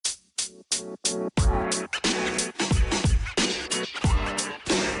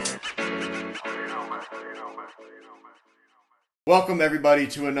Welcome, everybody,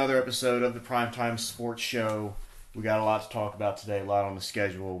 to another episode of the Primetime Sports Show. We got a lot to talk about today, a lot on the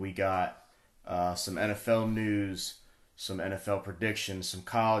schedule. We got some NFL news, some NFL predictions, some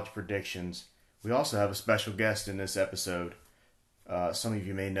college predictions. We also have a special guest in this episode. Some of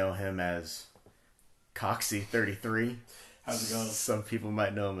you may know him as Coxie33. How's it going? Some people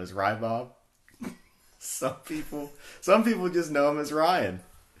might know him as Rybob. Some people just know him as Ryan.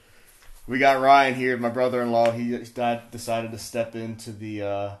 We got Ryan here, my brother-in-law. He decided to step into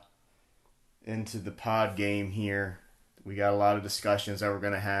the pod game here. We got a lot of discussions that we're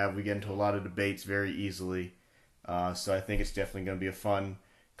going to have. We get into a lot of debates very easily. So I think it's definitely going to be a fun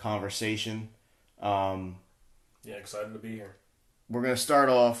conversation. Excited to be here. We're going to start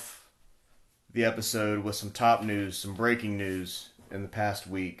off the episode with some top news, some breaking news in the past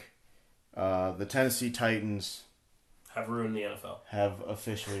week. The Tennessee Titans have ruined the NFL. Have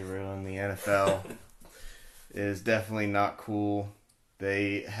officially ruined the NFL. It is definitely not cool.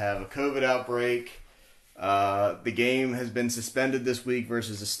 They have a COVID outbreak. The game has been suspended this week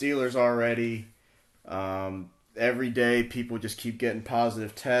versus the Steelers already. Every day, people just keep getting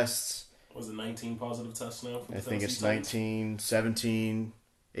positive tests. Was it 19 positive tests now? I think it's 19, 17,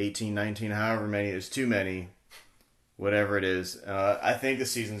 18, 19, however many. It's too many. Whatever it is. I think the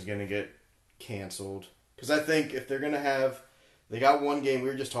season's going to get canceled. Because I think if they're going to have... They got one game. We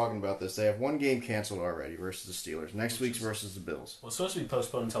were just talking about this. They have one game canceled already versus the Steelers. Next week's versus the Bills. Well, it's supposed to be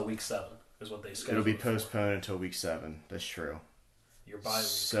postponed until week 7 is what they scheduled. It'll be postponed until week 7. That's true. Your bye week.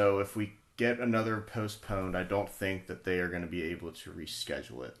 So if we get another postponed, I don't think that they are going to be able to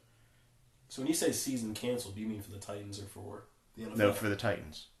reschedule it. So when you say season canceled, do you mean for the Titans or for the NFL? No, for the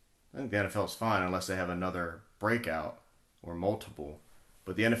Titans. I think the NFL is fine unless they have another breakout or multiple.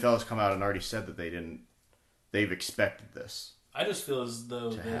 But the NFL has come out and already said that they've expected this. I just feel as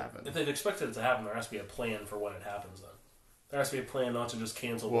though if they've expected it to happen, there has to be a plan for when it happens then. There has to be a plan not to just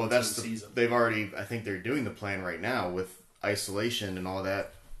cancel the season. They've already, I think they're doing the plan right now with isolation and all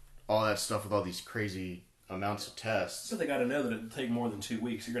that stuff with all these crazy amounts of tests. But they got to know that it'll take more than 2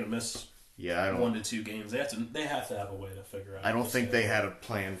 weeks. You're going to miss 1 to 2 games. They have to have a way to figure out. I don't think they had a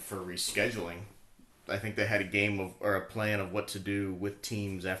plan for rescheduling. I think they had a plan of what to do with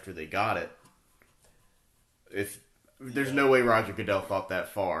teams after they got it. There's no way Roger Goodell thought that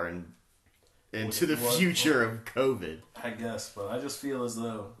far into the future of COVID. I guess, but I just feel as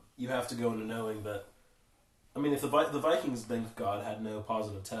though you have to go into knowing that. I mean, if the Vikings, thank God, had no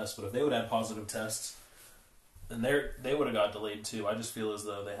positive tests, but if they would have had positive tests, then they would have got delayed too. I just feel as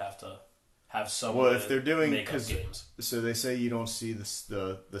though they have to have someone. Well, if they're doing make up games, so they say you don't see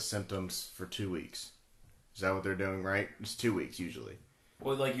the symptoms for 2 weeks. Is that what they're doing? Right? It's 2 weeks usually.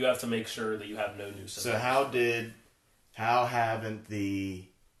 Well, like you have to make sure that you have no new symptoms. So how haven't who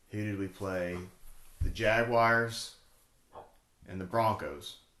did we play? The Jaguars and the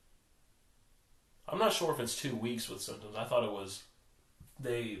Broncos. I'm not sure if it's 2 weeks with symptoms. I thought it was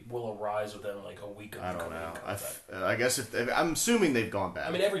they will arise within like a week of. I don't know. I guess I'm assuming they've gone back.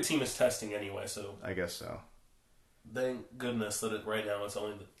 I mean, every team is testing anyway, so I guess so. Thank goodness that right now it's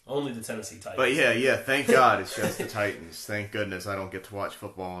only the Tennessee Titans. But yeah, thank God it's just the Titans. Thank goodness I don't get to watch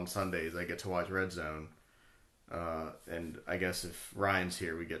football on Sundays. I get to watch Red Zone. And I guess if Ryan's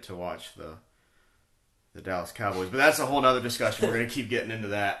here, we get to watch the Dallas Cowboys. But that's a whole other discussion. We're going to keep getting into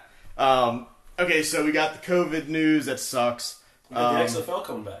that. Okay, so we got the COVID news. That sucks. The XFL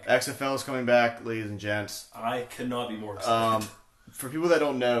coming back. XFL is coming back, ladies and gents. I could not be more excited. For people that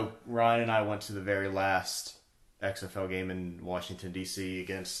don't know, Ryan and I went to the very last XFL game in Washington, D.C.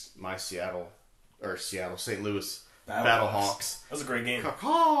 against my St. Louis Battlehawks. That was a great game.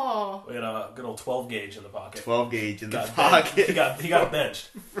 Caw-caw. We had a good old 12 gauge in the pocket. 12 gauge in the pocket. He got benched.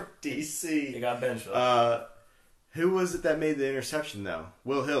 For DC. He got benched. Who was it that made the interception, though?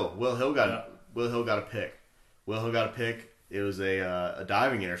 Will Hill. Will Hill got a pick. Will Hill got a pick. It was a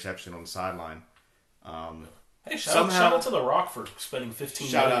diving interception on the sideline. Hey, shout out to The Rock for spending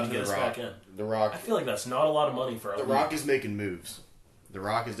 $15 million to get us back in. The Rock. I feel like that's not a lot of money for a The Rock is making moves. The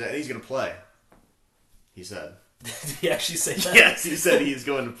Rock is he's going to play. He said. Did he actually say that? Yes, he said he's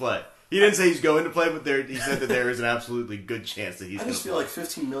going to play. He didn't say he's going to play, but he said that there is an absolutely good chance that he's going to play. I just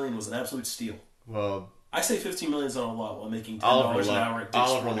feel like $15 million was an absolute steal. Well, I say $15 million is not a lot while making $10 an hour at Dick's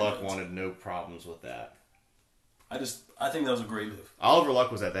Oliver Luck wanted no problems with that. I think that was a great move. Oliver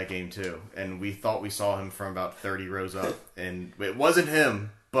Luck was at that game too, and we thought we saw him from about 30 rows up, and it wasn't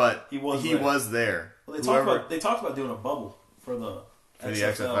him, but he was there. Well, they talked about doing a bubble for the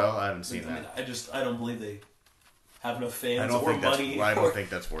XFL. XFL. I haven't seen that. I don't believe they have no fans I don't or think that's. money. I don't think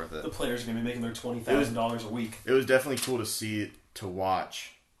that's worth it. The players are going to be making their $20,000 a week. It was definitely cool to see it, to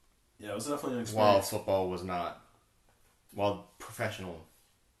watch. Yeah, it was definitely an While experience. football was not, while professional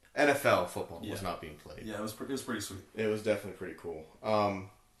NFL football was not being played. Yeah, it was pretty sweet. It was definitely pretty cool.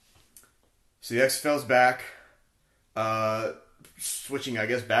 So the XFL's back. Switching, I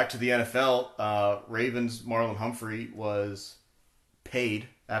guess, back to the NFL. Ravens' Marlon Humphrey was paid,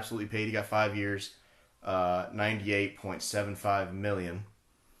 absolutely paid. He got 5 years, $98.75 million.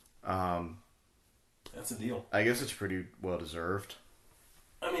 That's a deal. I guess it's pretty well deserved.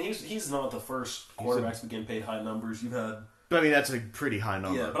 I mean, he's not the first quarterback to be getting paid high numbers. You've had... But I mean, that's a pretty high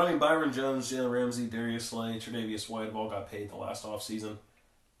number. Yeah, but I mean, Byron Jones, Jalen Ramsey, Darius Slay, Tre'Davious White have all got paid the last offseason.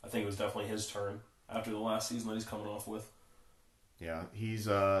 I think it was definitely his turn after the last season that he's coming off with. Yeah, he's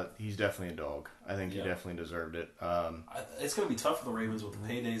definitely a dog. I think he definitely deserved it. It's going to be tough for the Ravens with the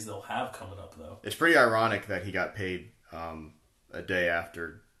paydays they'll have coming up, though. It's pretty ironic that he got paid a day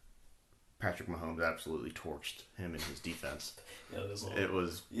after Patrick Mahomes absolutely torched him and his defense. Yeah,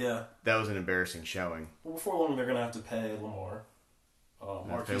 that was an embarrassing showing. Well, before long, they're going to have to pay Lamar.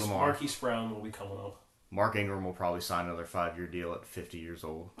 Marquise Brown will be coming up. Mark Ingram will probably sign another 5-year deal at 50 years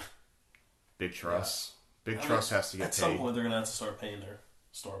old. Big trust. Big trust has to get paid. At some point, they're going to have to start paying their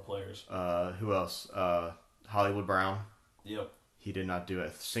star players. Who else? Hollywood Brown. Yep. He did not do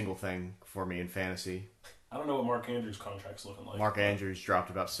a single thing for me in fantasy. I don't know what Mark Andrews' contract's looking like. Mark Andrews dropped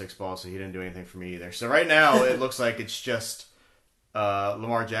about 6 balls, so he didn't do anything for me either. So right now, it looks like it's just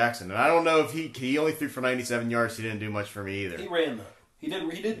Lamar Jackson. And I don't know if he only threw for 97 yards. He didn't do much for me either. He ran, though. He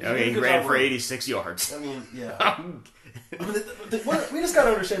did. Okay, he ran for 86 yards. I mean, yeah. We just got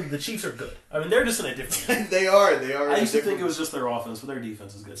to understand that the Chiefs are good. I mean, they're just in a different league. They are. I used to think it was just their offense, but their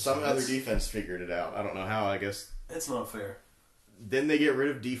defense is good. Somehow their defense figured it out. I don't know how, I guess. It's not fair. Didn't they get rid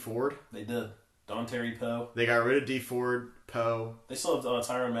of D Ford? They did. Don Terry Poe. They got rid of D Ford, Poe. They still have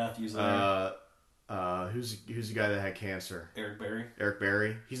Tyrann Matthews there. Who's the guy that had cancer? Eric Berry. Eric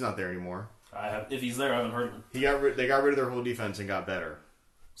Berry. He's not there anymore. If he's there, I haven't heard him. They got rid of their whole defense and got better.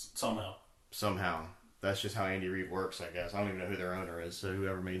 Somehow. That's just how Andy Reid works, I guess. I don't even know who their owner is, so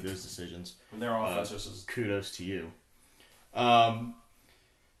whoever made those decisions. And their offense is... Kudos to you.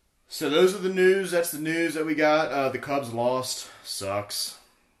 So those are the news. That's the news that we got. The Cubs lost. Sucks.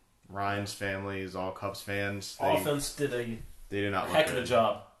 Ryan's family is all Cubs fans. Offense did a heck of a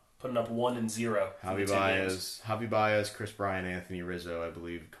job putting up 1-0. Javi Baez, Chris Bryant, Anthony Rizzo, I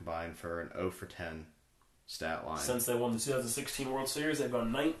believe, combined for an 0-for-10 stat line. Since they won the 2016 World Series, they've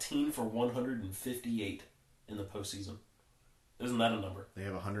gone 19 for 158 in the postseason. Isn't that a number? They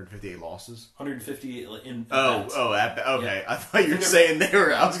have 158 losses? 158 in okay. Yeah. I thought you were saying they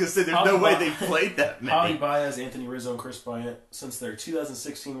were... I was going to say, there's no way they played that many. Javi Baez, Anthony Rizzo, and Chris Bryant, since their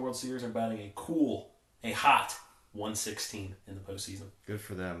 2016 World Series, are batting a hot 116 in the postseason. Good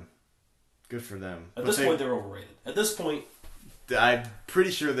for them. At this point, they're overrated. At this point... I'm pretty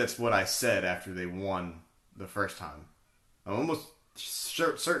sure that's what I said after they won the first time. I'm almost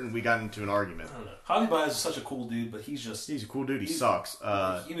certain we got into an argument. I don't know. Javi Baez is such a cool dude, but he's a cool dude. He sucks.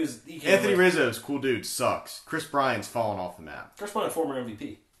 Anthony Rizzo's cool dude. Sucks. Chris Bryant's fallen off the map. Chris Bryant, former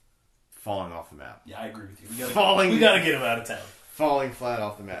MVP. Falling off the map. Yeah, I agree with you. We got to get him out of town. Falling flat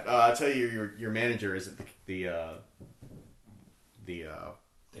off the map. I tell you, your manager isn't the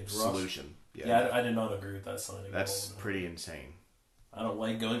solution. Yeah, I did not agree with that signing. That's pretty insane. I don't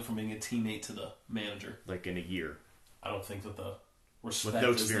like going from being a teammate to the manager. Like in a year. I don't think that the respect with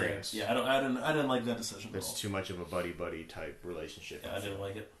no experience. Is there. Yeah, I didn't like that decision. That's too much of a buddy type relationship. Yeah, I didn't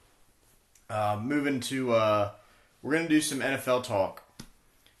like it. Moving to we're gonna do some NFL talk.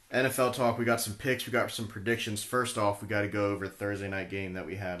 We got some picks. We got some predictions. First off, we got to go over the Thursday night game that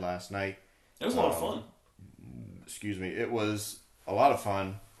we had last night. It was a lot of fun. Excuse me. It was a lot of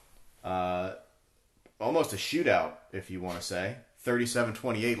fun. Almost a shootout, if you want to say.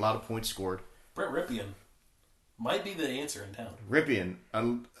 37-28, a lot of points scored. Brett Ripien might be the answer in town. Ripien,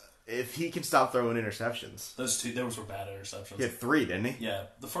 if he can stop throwing interceptions. Those were bad interceptions. He had 3, didn't he? Yeah.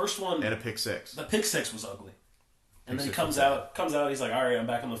 The first one... And a pick 6. The pick 6 was ugly. And then he comes out, he's like, all right, I'm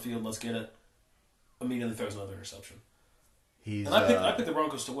back on the field, let's get it. Immediately throws another interception. I picked the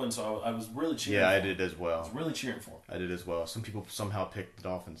Broncos to win, so I was really cheering for him. I did as well. I was really cheering for him. I did as well. Some people somehow picked the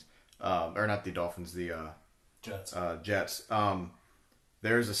Dolphins. Or not the Dolphins, the Jets. Jets.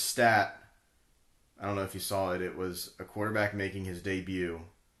 There's a stat, I don't know if you saw it, it was a quarterback making his debut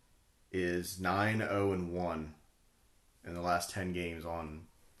is 9-0-1 in the last 10 games on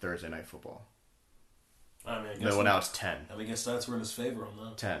Thursday Night Football. I mean, I guess No, well, now it's 10. I mean, I guess stats were in his favor on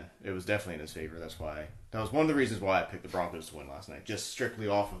that. 10. It was definitely in his favor. That was one of the reasons why I picked the Broncos to win last night. Just strictly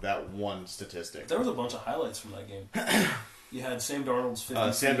off of that one statistic. There was a bunch of highlights from that game. You had Sam Darnold's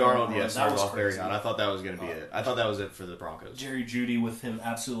 50. Sam Darnold, yes, started off very crazy. hot. I thought that was going to be it. I thought that was it for the Broncos. Jerry Jeudy with him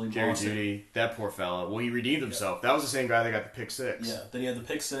absolutely bossing. Jeudy, that poor fella. Well, he redeemed himself. That was the same guy that got the pick six. Yeah, then you had the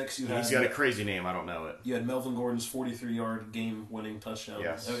pick six. He's got a crazy name. I don't know it. You had Melvin Gordon's 43-yard game-winning touchdown.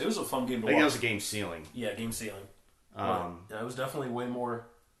 Yes. It was a fun game to I think watch. that was a game ceiling. Yeah, game ceiling. Yeah, it was definitely way more.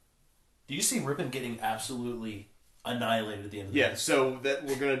 Do you see Rippon getting absolutely annihilated at the end of the game? So that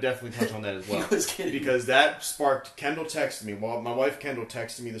we're going to definitely touch on that as well. He was kidding. Because that sparked. Kendall texted me. Well, my wife Kendall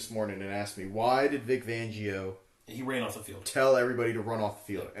texted me this morning and asked me, why did Vic Fangio He ran off the field. tell everybody to run off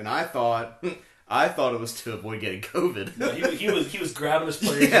the field? And I thought it was to avoid getting COVID. No, he was grabbing his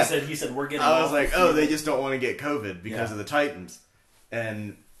players. Yeah. He said we're getting. I was off like, the field. they just don't want to get COVID because of the Titans.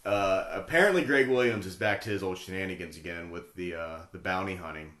 And apparently Greg Williams is back to his old shenanigans again with the bounty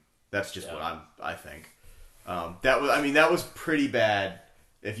hunting. That's just what I think. That was pretty bad.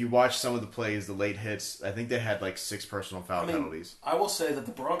 If you watch some of the plays, the late hits, I think they had like 6 personal foul penalties. I will say that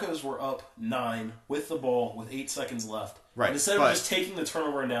the Broncos were up 9 with the ball with 8 seconds left. Right, And instead of just taking the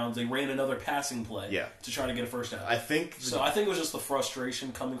turnover downs, they ran another passing play to try to get a first down. I think it was just the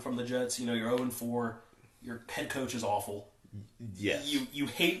frustration coming from the Jets. You know, you're 0-4. Your head coach is awful. Yes. You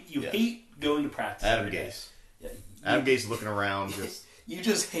hate going to practice. Adam every day. Gase. Yeah, Adam Gase looking around. You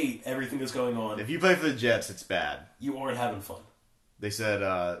just hate everything that's going on. If you play for the Jets, it's bad. You aren't having fun. They said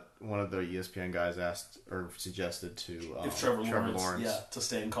one of the ESPN guys asked or suggested to If Trevor Lawrence, to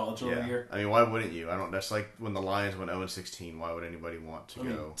stay in college over here. I mean, why wouldn't you? That's like when the Lions went 0-16. Why would anybody want to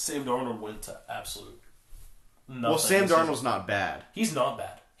go? Sam Darnold went to absolute nothing. Well, Sam Darnold's not bad. He's not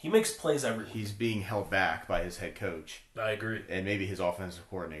bad. He makes plays every week. He's being held back by his head coach. I agree. And maybe his offensive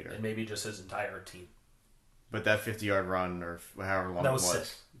coordinator. And maybe just his entire team. But that 50-yard run, or however long that it was was,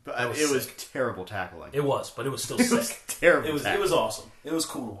 sick. But it was terrible tackling. It was, but it was still sick. It was terrible. It was awesome. It was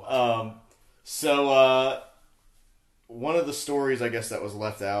cool to watch. So one of the stories I guess that was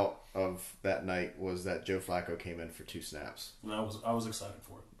left out of that night was that Joe Flacco came in for 2 snaps. And I was excited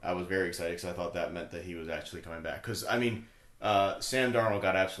for it. I was very excited because I thought that meant that he was actually coming back. Because Sam Darnold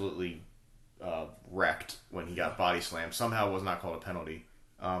got absolutely wrecked when he got body slammed. Somehow it was not called a penalty.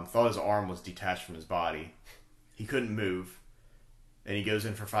 Thought his arm was detached from his body. He couldn't move. And he goes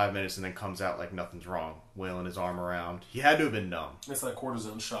in for 5 minutes and then comes out like nothing's wrong, wailing his arm around. He had to have been numb. It's that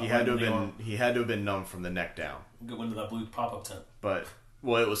cortisone shot. He had to have been numb from the neck down. Go into that blue pop-up tent. But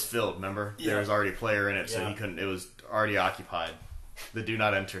it was filled. Remember, there was already a player in it, so he couldn't. It was already occupied. The do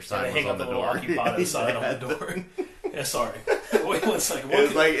not enter sign was on the door. Occupado sign on the door. Yeah, sorry. Wait 1 second.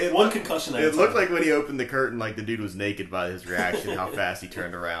 One concussion. It looked like when he opened the curtain, like the dude was naked by his reaction, how fast he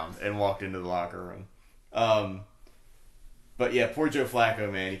turned around and walked into the locker room. But yeah, poor Joe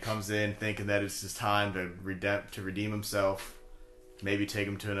Flacco, man. He comes in thinking that it's his time to redeem himself, maybe take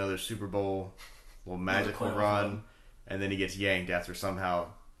him to another Super Bowl, little magical run, and then he gets yanked after somehow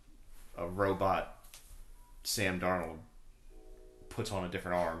a robot Sam Darnold puts on a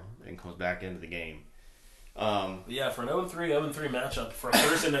different arm and comes back into the game. Yeah, for an 0-3 matchup for a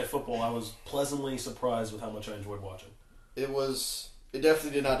Thursday Night Football, I was pleasantly surprised with how much I enjoyed watching. It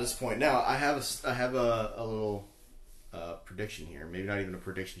definitely did not disappoint. Now I have a little prediction here. Maybe not even a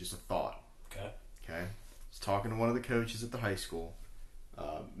prediction, just a thought. Okay. I was talking to one of the coaches at the high school,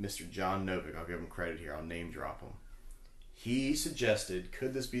 Mr. John Novick. I'll give him credit here. I'll name drop him. He suggested,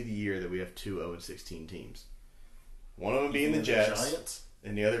 could this be the year that we have 2 0-16 teams? One of them being the Jets,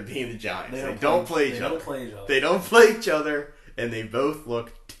 and the other being the Giants. They don't play each other. They don't play each other, and they both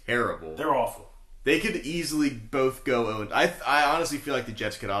look terrible. They're awful. They could easily both go 0. I honestly feel like the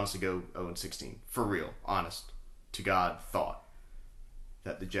Jets could honestly go 0-16. For real. Honest to God thought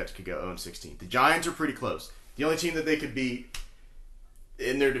that the Jets could go 0-16. The Giants are pretty close. The only team that they could beat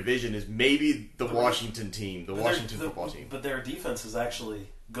in their division is maybe the Washington team, the Washington football team. But their defense is actually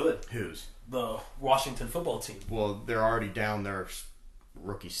good. Whose? The Washington football team. Well, they're already down their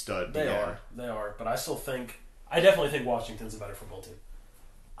rookie stud. They are. But I definitely think Washington's a better football team.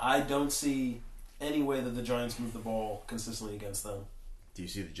 I don't see any way that the Giants move the ball consistently against them. Do you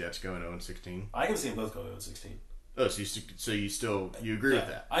see the Jets going 0-16? I can see them both going 0-16. Oh, so you agree with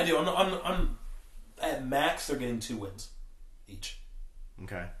that? I do. I'm at max they're getting 2 wins each.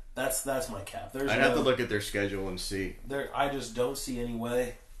 Okay. That's my cap. I'd have to look at their schedule and see. I just don't see any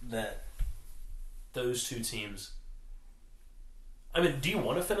way that those 2 teams. I mean, do you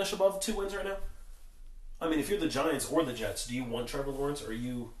want to finish above 2 wins right now? I mean, if you're the Giants or the Jets, do you want Trevor Lawrence or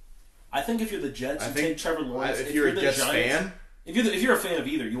you? I think if you're the Jets, you take Trevor Lawrence. If you're a Jets fan, If you're a fan of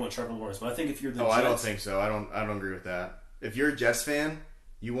either, you want Trevor Lawrence. But I think if you're the Jets, I don't think so. I don't agree with that. If you're a Jets fan,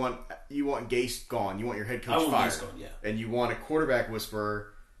 you want Gase gone. You want your head coach fired. Gase gone, yeah. And you want a quarterback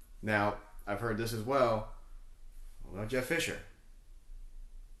whisperer. Now, I've heard this as well. What about Jeff Fisher?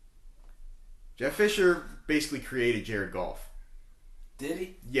 Jeff Fisher basically created Jared Goff. Did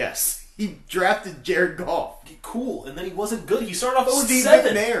he? Yes. He drafted Jared Goff. Cool. And then he wasn't good. He started off 0-7. Steve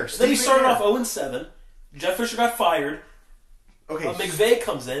Then he started McNair. off 0-7. Jeff Fisher got fired. Okay. McVay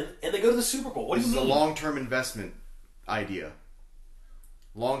comes in, and they go to the Super Bowl. What do you mean? This is a long-term investment idea.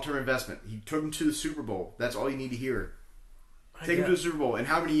 Long-term investment. He took him to the Super Bowl. That's all you need to hear. Take him to the Super Bowl. In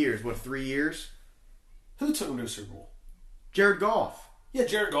how many years? What, 3 years? Who took him to the Super Bowl? Jared Goff. Yeah,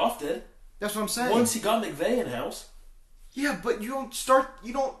 Jared Goff did. That's what I'm saying. Once he got McVay in-house. Yeah, but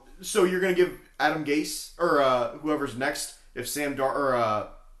so you're going to give Adam Gase, or whoever's next, if Sam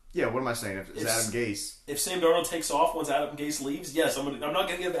what am I saying? If it's Adam Gase. If Sam Darnold takes off once Adam Gase leaves, yes, I'm not going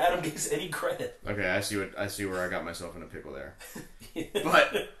to give Adam Gase any credit. Okay, I see where I got myself in a pickle there.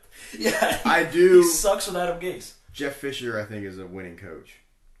 But yeah, I do. He sucks with Adam Gase. Jeff Fisher, I think, is a winning coach.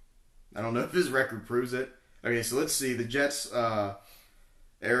 I don't know if his record proves it. Okay, so let's see. The Jets,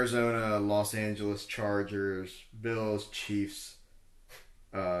 Arizona, Los Angeles Chargers, Bills, Chiefs,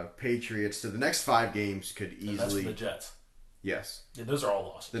 Patriots. So the next 5 games could easily. That's for the Jets. Yes. Yeah, those are all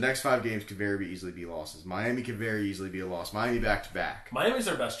losses. The next 5 games could very easily be losses. Miami could very easily be a loss. Miami back to back. Miami's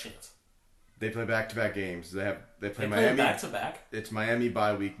their best chance. They play back to back games. They play Miami Miami back to back. It's Miami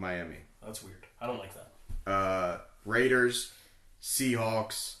bye week. Miami. That's weird. I don't like that. Raiders,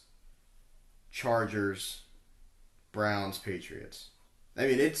 Seahawks, Chargers, Browns, Patriots. I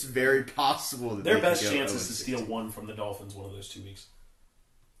mean, it's very possible that their they best could go chance is to 0-16. steal one from the Dolphins one of those 2 weeks.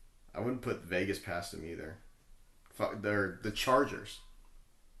 I wouldn't put Vegas past them either. They're the Chargers.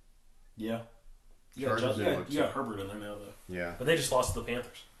 Yeah. You Chargers got Herbert in there now, though. Yeah. But they just lost to the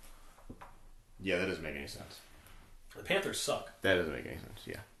Panthers. Yeah, that doesn't make any sense. The Panthers suck. That doesn't make any sense,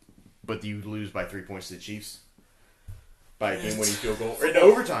 yeah. But you lose by 3 points to the Chiefs? By a game-winning field goal? In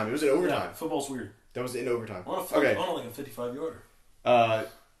overtime. It was in overtime. Yeah, football's weird. That was in overtime. On Okay. like a 55-yarder.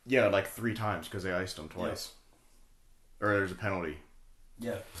 Yeah, like 3 times because they iced them twice. Yeah. Or there's a penalty.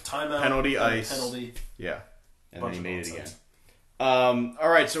 Yeah, timeout. Penalty, ice. Penalty. Yeah. And then he made it again. Nonsense. All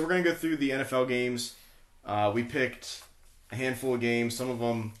right, so we're going to go through the NFL games. We picked a handful of games. Some of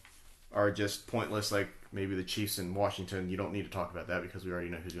them are just pointless, like maybe the Chiefs and Washington. You don't need to talk about that because we already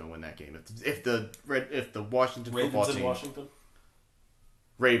know who's going to win that game. If the Washington football team, Washington?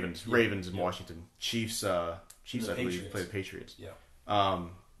 Ravens in Washington. Chiefs, I believe, Patriots. play the Patriots. Yeah.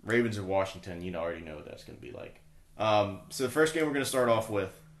 Ravens in Washington, you already know what that's going to be like. So the first game we're going to start off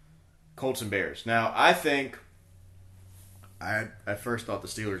with, Colts and Bears. Now, I think I at first thought the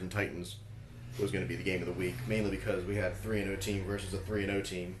Steelers and Titans was going to be the game of the week, mainly because we had a 3-0 team versus a 3-0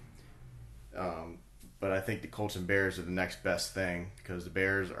 team. But I think the Colts and Bears are the next best thing because the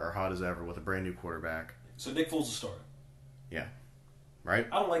Bears are hot as ever with a brand new quarterback. So Nick Foles is starter. Yeah. Right?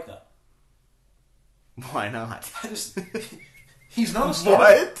 I don't like that. Why not? He's not a starter.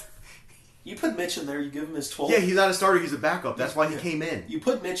 What? You put Mitch in there, you give him his 12. Yeah, he's not a starter, he's a backup. That's why he came in. You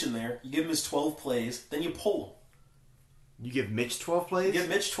put Mitch in there, you give him his 12 plays, then you pull him. You give Mitch 12 plays? You give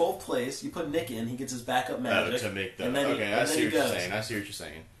Mitch 12 plays, you put Nick in, he gets his backup magic. I see what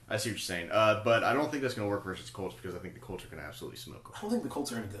you're saying. But I don't think that's going to work versus Colts because I think the Colts are going to absolutely smoke them. I don't think the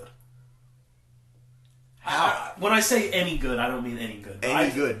Colts are any good. How? When I say any good, I don't mean any good.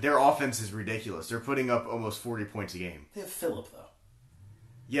 Good. Their offense is ridiculous. They're putting up almost 40 points a game. They have Phillip, though.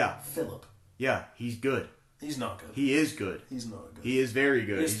 Yeah. Phillip. Yeah, he's good. He's not good. He is good. He's not good. He is very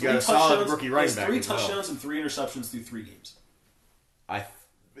good. He's got a touchdowns, solid rookie running back. He as has 3 well. touchdowns and 3 interceptions through 3 games.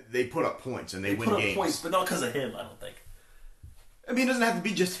 They put up points and they win put games. up points, but not because of him, I don't think. I mean, it doesn't have to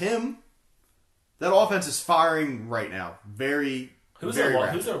be just him. That offense is firing right now. Who's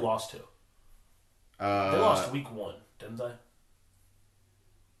their loss to? They lost week 1, didn't they?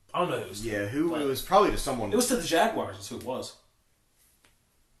 I don't know who it was to. Yeah, it was probably to someone. It was to the Jaguars, that's who it was.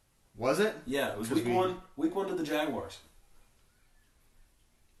 Was it? Yeah, it was week 1 to the Jaguars.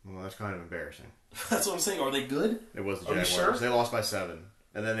 Well, that's kind of embarrassing. That's what I'm saying. Are they good? It was the Are you Jaguars. sure? They lost by 7.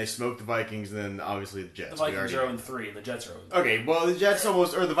 And then they smoked the Vikings, and then obviously the Jets. The Vikings are 0-3, and the Jets are 0-3. Okay, well,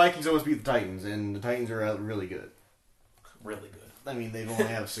 the Vikings almost beat the Titans, and the Titans are really good. Really good. I mean, they've only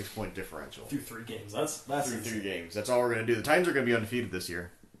have a 6-point differential. Through 3 games. That's through 3 games. That's all we're going to do. The Titans are going to be undefeated this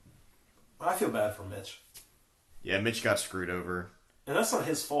year. I feel bad for Mitch. Yeah, Mitch got screwed over. And that's not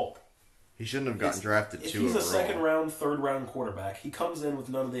his fault. He shouldn't have gotten drafted if 2 he's overall. a second-round, third-round quarterback, he comes in with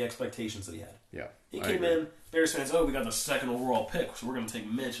none of the expectations that he had. Yeah, He came in, Bears fans, we got the 2nd overall pick, so we're going to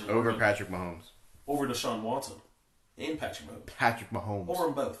take Mitch. Over Patrick Mahomes. Over Deshaun Watson. And Patrick Mahomes. Patrick Mahomes. Over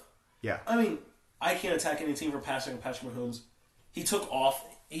them both. Yeah. I mean, I can't attack any team for passing Patrick Mahomes. He took off.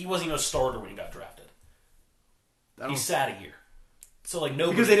 He wasn't even a starter when he got drafted. He sat a year. So, like,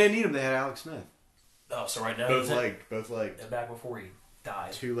 nobody... Because they didn't need him. They had Alex Smith. Oh, so right now... Both legs. Back before he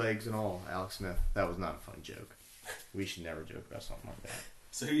died. 2 legs and all. Alex Smith. That was not a funny joke. We should never joke about something like that.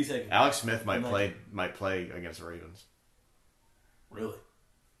 So who are you taking? Alex Smith might play against the Ravens. Really?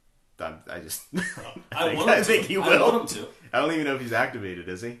 I just... I think he will. I want him to. I don't even know if he's activated,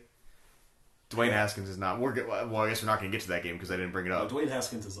 is he? Dwayne Haskins is not. Well, I guess we're not going to get to that game because I didn't bring it up. Dwayne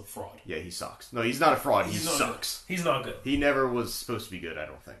Haskins is a fraud. Yeah, he sucks. No, he's not a fraud. He sucks. He's not good. He never was supposed to be good, I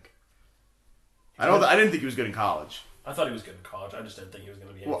don't think. I didn't think he was good in college. I thought he was good in college. I just didn't think he was going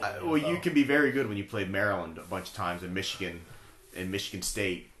to be anything. Well, you can be very good when you played Maryland a bunch of times in Michigan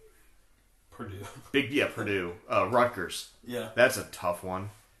State. Purdue. Purdue. Rutgers. Yeah. That's a tough one.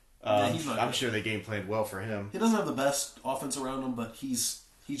 I'm sure they game planned well for him. He doesn't have the best offense around him, but he's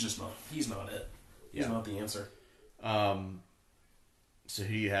just not. He's not it. He's not the answer. So who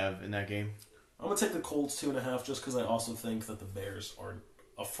do you have in that game? I'm going to take the Colts 2.5 just because I also think that the Bears are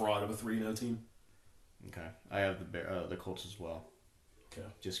a fraud of a 3-0 team. Okay. I have the Colts as well. Okay.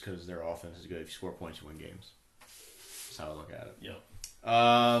 Just because their offense is good. If you score points, you win games. That's how I look at it.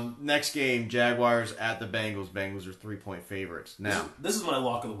 Yeah. Next game, Jaguars at the Bengals. Bengals are 3-point favorites. Now, this is my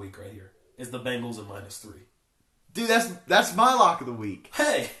lock of the week right here. Is the Bengals at -3. Dude, that's my lock of the week.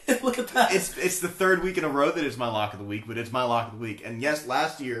 Hey, look at that. It's the third week in a row that it's my lock of the week, but it's my lock of the week. And yes,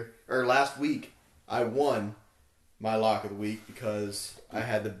 last week I won my lock of the week because I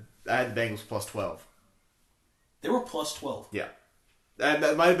had the Bengals +12. They were +12. Yeah,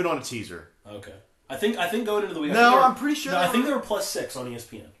 that might have been on a teaser. Okay, I think going into the week. I'm pretty sure. No, I think they were +6 on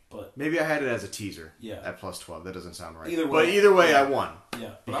ESPN, but maybe I had it as a teaser. Yeah, at +12. That doesn't sound right. Either way, I won.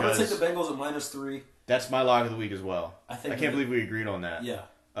 Yeah, but I'm gonna take the Bengals at -3. That's my lock of the week as well. I can't believe we agreed on that. Yeah.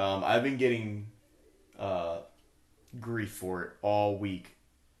 I've been getting grief for it all week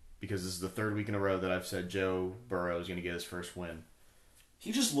because this is the third week in a row that I've said Joe Burrow is going to get his first win.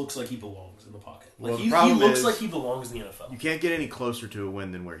 He just looks like he belongs in the pocket. Like well, he looks like he belongs in the NFL. You can't get any closer to a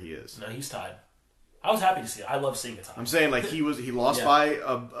win than where he is. No, he's tied. I was happy to see it. I love seeing it tied. I'm saying like he lost by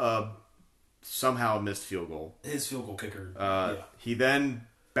a somehow a missed field goal. His field goal kicker. He then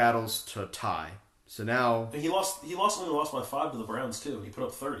battles to tie. So now he only lost by 5 to the Browns too, and he put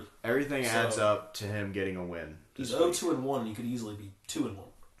up 30. Everything adds up to him getting a win. He's 0-2-1, and he could easily be 2-1.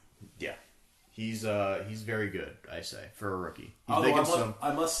 Yeah, he's very good. I say for a rookie.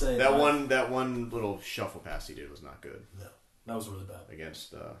 I must say that one little shuffle pass he did was not good. No, that was really bad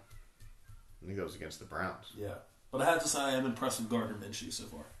against. I think that was against the Browns. Yeah, but I have to say I am impressed with Gardner Minshew so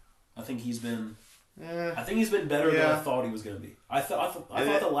far. I think he's been. I think he's been better than I thought he was going to be. I thought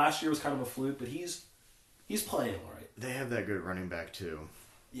that last year was kind of a fluke, but he's playing all right. They have that good running back too.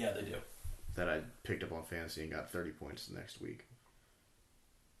 Yeah, they do. That I picked up on fantasy and got 30 points the next week.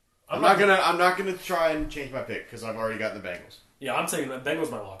 I'm not gonna try and change my pick because I've already got the Bengals. Yeah, I'm taking the Bengals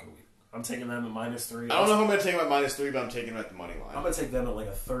my lock of the week. I'm taking them at -3. I don't know if I'm gonna take them at -3, but I'm taking them at the money line. I'm gonna take them at like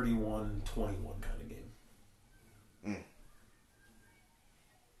a 31-21 kind of game.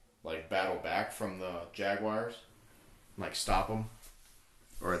 Like battle back from the Jaguars, like stop them,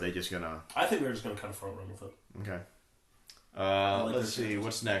 or are they just gonna? I think they're just gonna kind of front run with it. Okay. Let's see.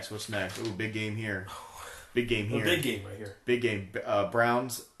 What's next? Ooh, big game here. Big game here. Big game right here. Big game.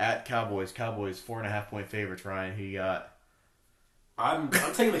 Browns at Cowboys. Cowboys 4.5-point favorites. Ryan, who you got? I'm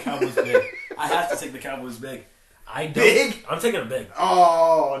taking the Cowboys big. I have to take the Cowboys big. Big? I'm taking them big.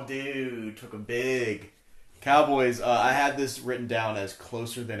 Oh, dude, took them big. Cowboys. I had this written down as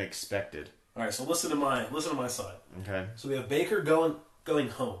closer than expected. All right, so listen to my side. Okay. So we have Baker going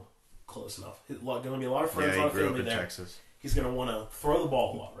home. Close enough. Going to be a lot of friends, a lot of family there. Texas. He's going to want to throw the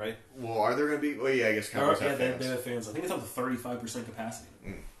ball a lot, right? Well, are there going to be? Well, yeah, I guess Cowboys have fans. They have fans. I think it's up to 35% capacity.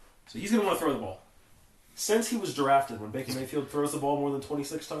 So he's going to want to throw the ball. Since he was drafted, when Baker Mayfield throws the ball more than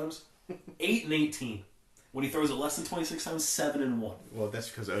 26 times, 8-18. When he throws it less than 26 times, 7-1. Well, that's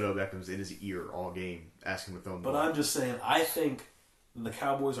because Odell Beckham's in his ear all game, asking him to throw the ball. But I'm just saying, I think the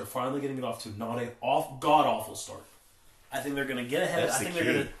Cowboys are finally getting it off to not a god-awful start. I think they're going to get ahead. I think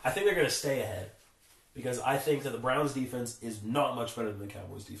they're going to stay ahead. Because I think that the Browns' defense is not much better than the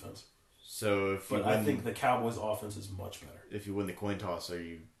Cowboys' defense. So I think the Cowboys' offense is much better. If you win the coin toss, are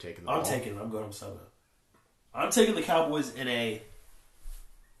you taking the ball? I'm taking it. I'm going to 7. I'm taking the Cowboys in a...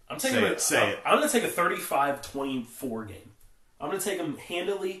 I'm going to take a 35-24 game. I'm going to take them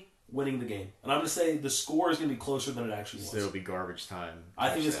handily winning the game. And I'm going to say the score is going to be closer than it actually was. So it'll be garbage time. I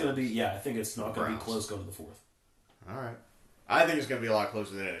think it's going to be... Yeah, I think it's not going to be close going to the fourth. All right. I think it's going to be a lot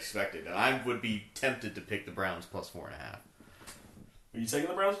closer than expected, and I would be tempted to pick the Browns plus 4.5. Are you taking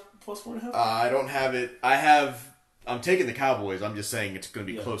the Browns plus 4.5? I don't have it. I'm taking the Cowboys. I'm just saying it's going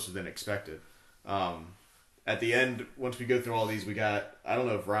to be closer than expected. At the end, once we go through all these, we got. I don't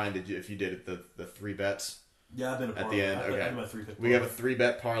know if Ryan if you did it the 3 bets. Yeah, I've been at the end. Okay, we have a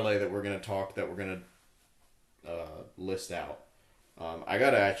 3-bet parlay that we're going to list out. I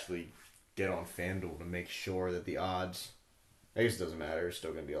got to actually get on FanDuel to make sure that the odds. I guess it doesn't matter. It's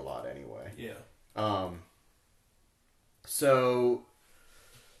still going to be a lot anyway. Yeah. So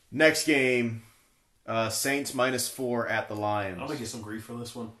next game, Saints -4 at the Lions. I'm gonna get some grief for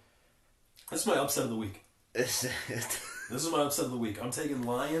this one. This is my upset of the week. This is my upset of the week. I'm taking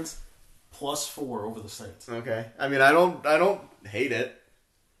Lions +4 over the Saints. Okay. I mean, I don't hate it.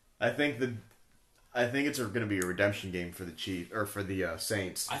 I think it's going to be a redemption game for the Chiefs or for the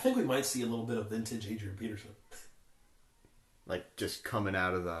Saints. I think we might see a little bit of vintage Adrian Peterson. Like just coming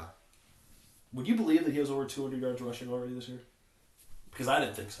out of the. Would you believe that he has over 200 yards rushing already this year? Because I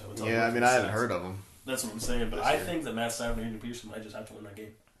didn't think so. Yeah, I mean, I haven't heard of him. That's what I'm saying. But I think that Matt Stafford and Adrian Peterson might just have to win that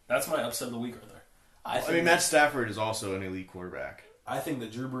game. That's my upset of the week right there. I mean, Matt Stafford is also an elite quarterback. I think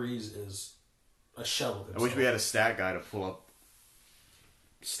that Drew Brees is a shell of himself. I wish we had a stat guy to pull up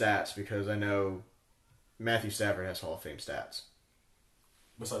stats because I know Matthew Stafford has Hall of Fame stats.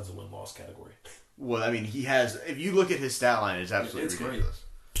 Besides the win-loss category. Well, I mean, he has. If you look at his stat line, it's absolutely ridiculous.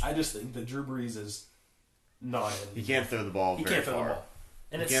 Great. I just think that Drew Brees is not. He can't throw the ball very far. He can't throw the ball.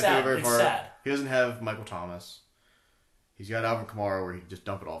 And it's sad. It's sad. He doesn't have Michael Thomas. He's got Alvin Kamara where he can just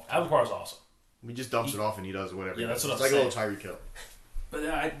dump it off. Alvin Kamara's awesome. He just dumps it off and he does whatever. Yeah, that's what I'm saying. saying. It's like a little Tyreek Hill.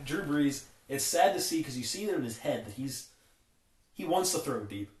 But Drew Brees, it's sad to see because you see it in his head that he wants to throw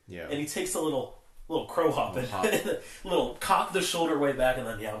deep. Yeah. And he takes a little crow hop and little cock the shoulder way back and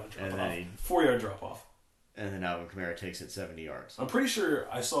then drop it off. 4-yard drop off. And then Alvin Kamara takes it 70 yards. I'm pretty sure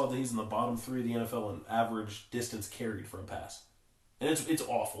I saw that he's in the bottom 3 of the NFL in average distance carried for a pass. And it's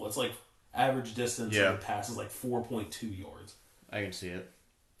awful. It's like average distance of a pass is like 4.2 yards. I can see it.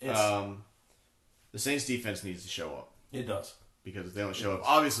 The Saints defense needs to show up. It does. Because if they don't show up,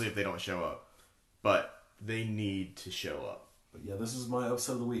 obviously if they don't show up, but they need to show up. But yeah, this is my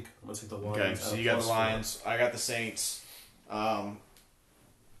upset of the week. I'm going to take the Lions. Okay, so you got the Lions. I got the Saints. I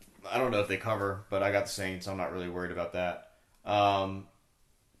don't know if they cover, but I got the Saints. I'm not really worried about that.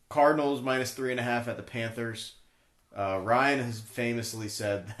 Cardinals -3.5 at the Panthers. Ryan has famously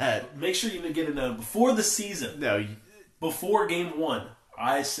said that... Make sure you get it done before the season. No. Before game 1,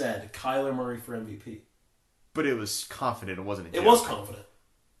 I said Kyler Murray for MVP. But it was confident. It wasn't a joke. It was confident.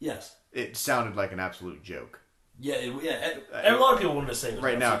 Yes. It sounded like an absolute joke. Yeah, a lot of people wanted to say it.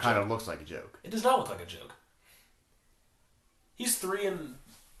 Right now, it kind of looks like a joke. It does not look like a joke. He's 3-0.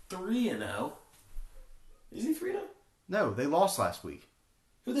 Is he 3-0? No, they lost last week.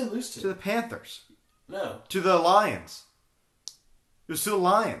 Who did they lose to the Panthers. No. To the Lions. It was to the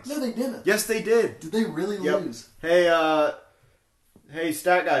Lions. No, they didn't. Yes, they did. Did they really lose? Hey,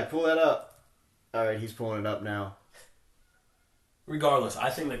 stat guy, pull that up. All right, he's pulling it up now. Regardless, I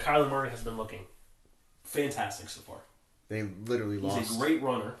think that Kyler Murray has been looking fantastic so far. They literally lost. He's a great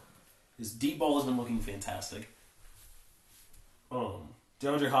runner. His deep ball has been looking fantastic.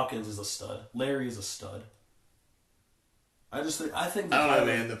 DeAndre Hopkins is a stud. Larry is a stud. I think that I don't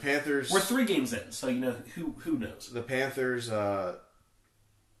know, man. The Panthers. We're 3 games in, so you know who knows. The Panthers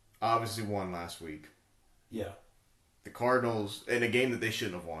obviously won last week. Yeah. The Cardinals in a game that they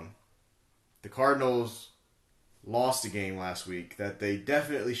shouldn't have won. The Cardinals lost a game last week that they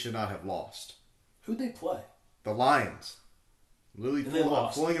definitely should not have lost. Who'd they play? The Lions. Literally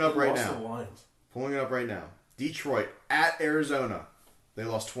pulling it up right now. The Lions. Pulling it up right now. Detroit at Arizona. They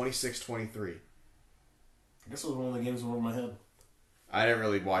lost 26-23. I guess it was one of the games over my head. I didn't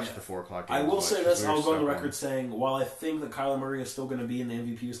really watch the 4 o'clock game. I will say this. I'll go on the record saying, while I think that Kyler Murray is still going to be in the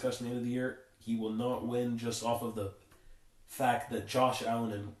MVP discussion at the end of the year, he will not win just off of the fact that Josh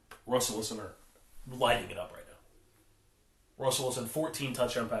Allen and Russell Wilson are lighting it up right now. Russell Wilson, 14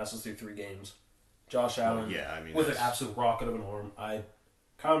 touchdown passes through 3 games. Josh Allen, with an absolute rocket of an arm.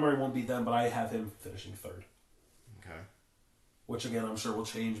 Kyler Murray won't beat them, but I have him finishing 3rd. Okay. Which, again, I'm sure will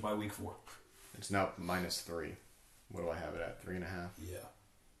change by week 4. It's now -3. What do I have it at? 3.5? Yeah.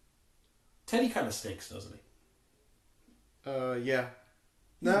 Teddy kind of stinks, doesn't he? Yeah.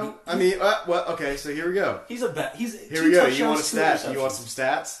 No, I mean, well, okay. So here we go. He's a bet. Here we go. You want stats? You want some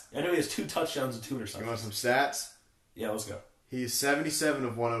stats? I know he has 2 touchdowns and 2 interceptions. You want some stats? Yeah, let's go. He's 77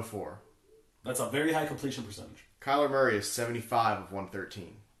 of 104. That's a very high completion percentage. Kyler Murray is 75 of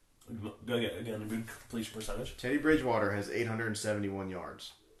 113. Again, a good completion percentage. Teddy Bridgewater has 871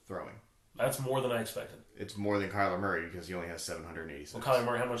 yards throwing. That's more than I expected. It's more than Kyler Murray because he only has 786. Well, Kyler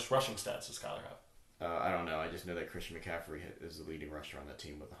Murray, how much rushing stats does Kyler have? I don't know. I just know that Christian McCaffrey is the leading rusher on that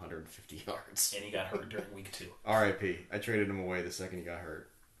team with 150 yards. And he got hurt during week 2. R.I.P. I traded him away the second he got hurt.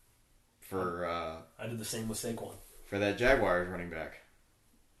 I did the same with Saquon. For that Jaguars running back.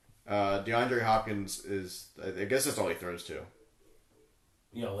 DeAndre Hopkins is... I guess that's all he throws to.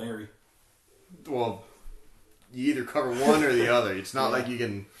 Yeah, Larry. Well, you either cover one or the other. It's not like you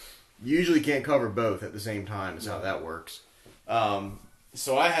can... You usually can't cover both at the same time. Is how that works.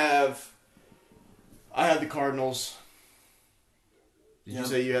 So I have the Cardinals. Did you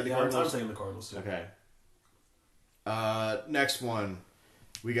say you had the Cardinals? I'm taking the Cardinals too. Okay. Next one,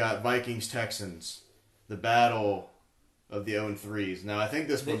 we got Vikings-Texans. The battle of the 0-3s. Now, I think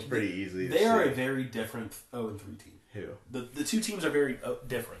this one's pretty easy. They are a very different 0-3 team. Who? The two teams are very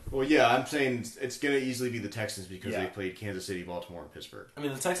different. Well, yeah, I'm saying it's going to easily be the Texans because they played Kansas City, Baltimore, and Pittsburgh. I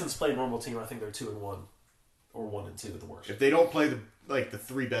mean, the Texans play a normal team. I think they're 2-1 or 1-2 at the worst. If they don't play the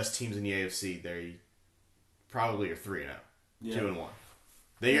three best teams in the AFC, they probably are 3-0, 2-1.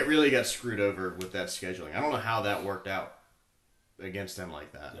 They really got screwed over with that scheduling. I don't know how that worked out against them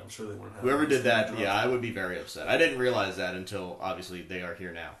like that. Yeah, I'm sure they weren't. Whoever did that, I would be very upset. I didn't realize that until obviously they are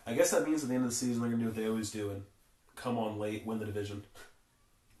here now. I guess that means at the end of the season they're going to do what they always do and come on late, win the division,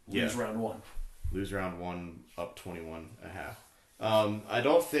 lose round 1. Lose round 1, up 21.5. I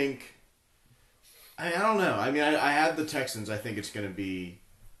don't think. I don't know. I mean, I had the Texans. I think it's going to be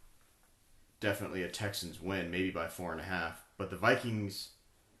definitely a Texans win, maybe by 4.5. But the Vikings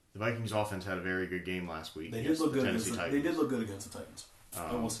offense had a very good game last week. They did look good against the Titans.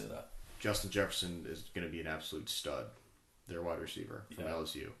 I will say that. Justin Jefferson is going to be an absolute stud. Their wide receiver from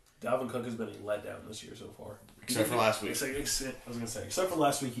LSU. Dalvin Cook has been a letdown this year so far. Except for last week. Except for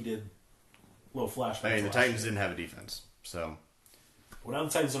last week he did a little flashback. I mean, the Titans didn't have a defense, so. Well, now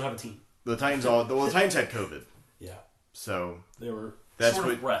the Titans don't have a team. The Titans had COVID. Yeah. So. They were short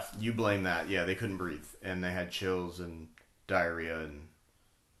of breath. You blame that. Yeah, they couldn't breathe. And they had chills and diarrhea and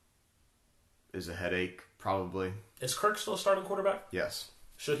is a headache, probably. Is Kirk still a starting quarterback? Yes.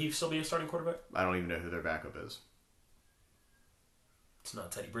 Should he still be a starting quarterback? I don't even know who their backup is. It's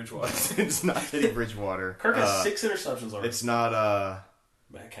not Teddy Bridgewater. It's not Teddy Bridgewater. Kirk has 6 interceptions already. It's not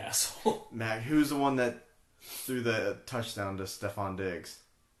Matt Castle. Matt, who's the one that threw the touchdown to Stephon Diggs?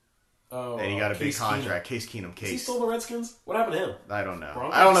 Oh, and he got a big contract. Case Keenum. Is he still the Redskins? What happened to him? I don't know.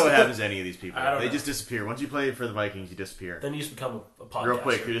 Broncos? I don't know what happens to any of these people. They just disappear. Once you play for the Vikings, you disappear. Then you just become a podcaster. Real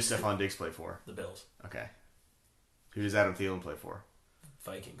quick, who does Stephon Diggs play for? The Bills. Okay. Who does Adam Thielen play for?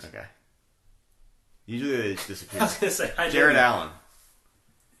 Vikings. Okay. Usually they just disappear. I was going to say, Jared Allen.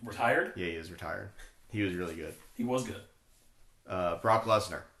 Retired? Yeah, he is retired. He was really good. He was good. Brock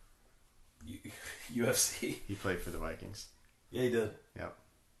Lesnar. UFC. He played for the Vikings. Yeah, he did. Yep.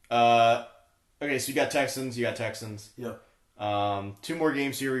 Okay, so you got Texans. Yep. 2 more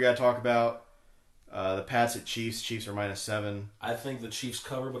games here we got to talk about. The Pats at Chiefs. Chiefs are -7. I think the Chiefs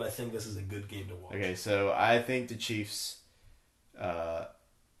cover, but I think this is a good game to watch. Okay, so I think the Chiefs.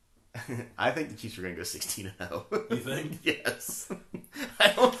 I think the Chiefs are going to go 16-0. You think? Yes. I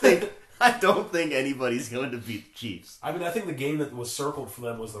don't think anybody's going to beat the Chiefs. I mean, I think the game that was circled for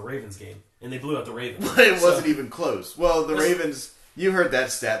them was the Ravens game, and they blew out the Ravens. But it wasn't even close. Well, the Ravens. You heard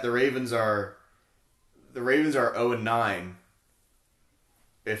that stat. The Ravens are 0-9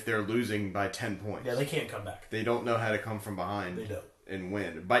 if they're losing by 10 points. Yeah, they can't come back. They don't know how to come from behind. They don't. And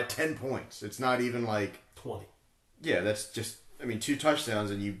win by 10 points. It's not even like 20. Yeah, that's just. I mean, 2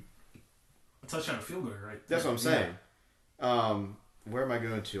 touchdowns and you. A touchdown to field goal, right? That's what I'm saying. Yeah. Where am I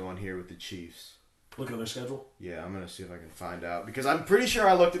going to on here with the Chiefs? Looking at their schedule? Yeah, I'm going to see if I can find out. Because I'm pretty sure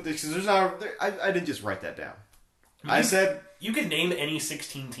I looked at this. Because I didn't just write that down. I said... You could name any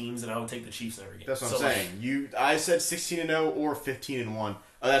 16 teams and I would take the Chiefs in every game. That's what I'm saying. I said 16-0 or 15-1.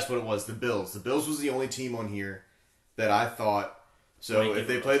 Oh, that's what it was. The Bills. The Bills was the only team on here that I thought... So if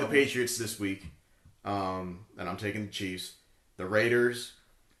they play the Patriots this week, and I'm taking the Chiefs. The Raiders,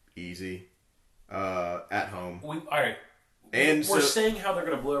 easy. At home. All right. And we're saying how they're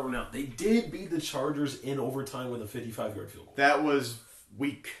going to blow over now. They did beat the Chargers in overtime with a 55-yard field goal. That was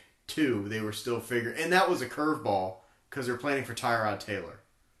week 2. They were still figuring. And that was a curveball because they're planning for Tyrod Taylor.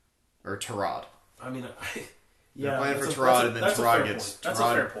 Or Tyrod. I mean, they're planning for Tyrod, and then Tyrod gets that's a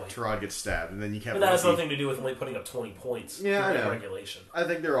fair point. Tyrod gets stabbed, and then you kept. But that has nothing to do with only putting up 20 points. Yeah, I know. Regulation. I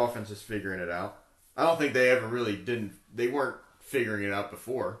think their offense is figuring it out. I don't think they ever really didn't. They weren't figuring it out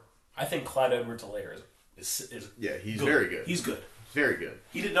before. I think Clyde Edwards-Helaire is yeah, he's good. very good. He's good. Very good.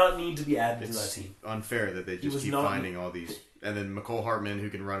 He did not need to be added to that team. Unfair that they just keep finding all these, and then McCole Hartman, who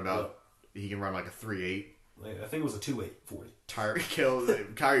can run he can run like a 3.8. I think it was a 2.840.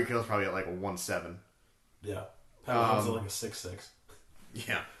 Kyrie Kill's probably at like a 1.7. Yeah. Pat Mahomes at like a 6.6.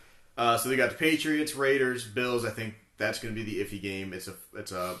 Yeah. So they got the Patriots, Raiders, Bills. I think that's going to be the iffy game. It's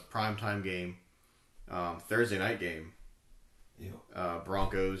a primetime game. Thursday night game. Ew.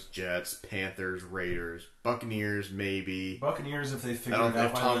 Broncos, Jets, Panthers, Raiders, Buccaneers, maybe. Buccaneers, if they I figure don't it know out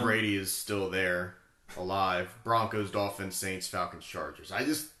if by Tom then. Brady is still there, alive. Broncos, Dolphins, Saints, Falcons, Chargers.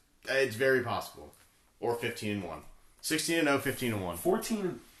 It's very possible. Or 15-1. 16-0, 15-1.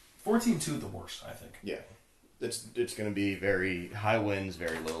 14-2 at the worst, I think. Yeah. It's going to be very high wins,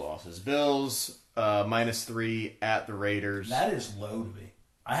 very low losses. Bills, -3 at the Raiders. That is low to me.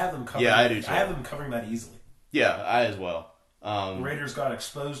 I have them covering. Yeah, I do too. I have them covering that easily. Yeah, I as well. The Raiders got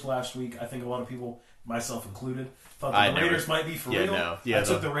exposed last week. I think a lot of people, myself included, thought I that the never- Raiders might be for yeah, real. no. Yeah, I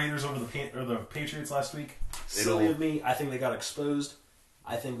took the Raiders over the Patriots last week. It'll- Silly of me. I think they got exposed.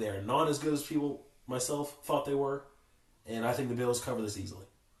 I think they are not as good as people myself thought they were, and I think the Bills cover this easily.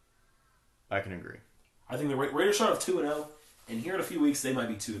 I can agree. I think the Raiders start off 2-0, and here in a few weeks they might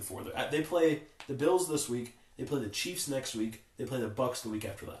be 2-4. They play the Bills this week. They play the Chiefs next week. They play the Bucks the week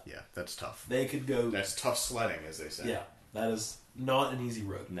after that. Yeah, that's tough. They could go. That's tough sledding, as they say. Yeah, that is not an easy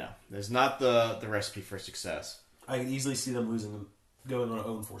road. No, there's not the recipe for success. I can easily see them going on an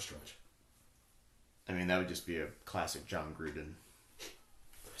 0-4 stretch. I mean, that would just be a classic John Gruden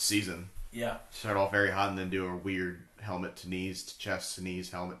season. Yeah. Start off very hot and then do a weird helmet to knees, to chest to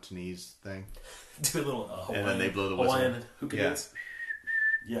knees, helmet to knees thing. Do a little Hawaiian, And then they blow the whistle. Hawaiian hookah Yeah. dance.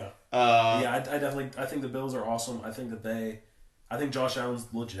 Yeah. Yeah. I think the Bills are awesome. I think Josh Allen's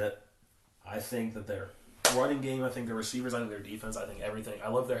legit. I think that their running game, I think their receivers, I think their defense, I think everything. I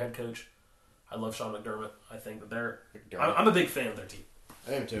love their head coach. I love Sean McDermott. I think that I'm a big fan of their team.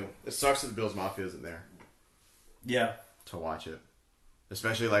 I am too. It sucks that the Bills Mafia isn't there Yeah. to watch it.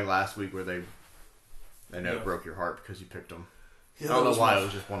 Especially like last week where I know Yeah. it broke your heart because you picked them. Yeah, I don't that know was why rough. it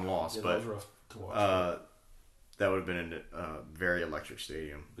was just one loss, Yeah, that but was rough to watch. that would have been in a very electric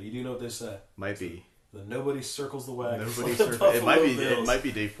stadium. But you do know what they say. Might be. That nobody circles the wagon. Nobody. like the It might be. Buffalo It Bills. might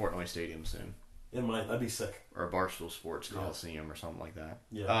be Dave Portnoy Stadium soon, It might. That'd be sick. or Barstool Sports Coliseum, or something like that.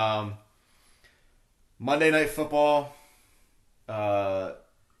 Yeah. Monday Night Football.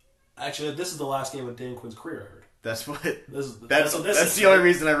 Actually, this is the last game of Dan Quinn's career, I heard. That's what. That's what this That's is, the only right?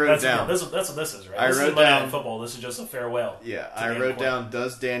 reason I wrote it down. That's what this is, right? I This wrote isn't Monday Night down- Football. This is just a farewell. Yeah, to I Dan wrote Quinn. down,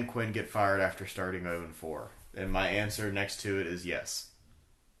 does Dan Quinn get fired after starting 0-4? And my answer next to it is yes.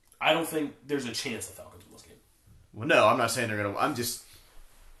 I don't think there's a chance the Falcons win this game. Well, no, I'm not saying they're going to.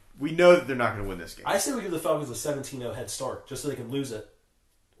 We know that they're not going to win this game. I say we give the Falcons a 17-0 head start, just so they can lose it.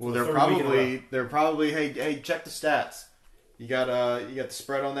 Well, the third week in a row. they're probably. Hey, check the stats. You got the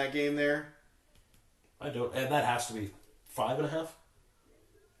spread on that game there. I don't, and that has to be 5.5.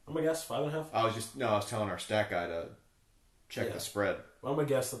 I'm gonna guess 5.5. I was telling our stat guy to check Yeah. the spread. I'm gonna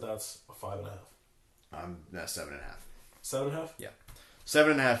guess that's a 5.5. That's 7.5. 7.5. Yeah,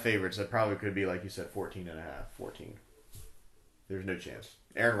 7.5 favorites. That probably could be like you said, 14.5, 14. There's no chance.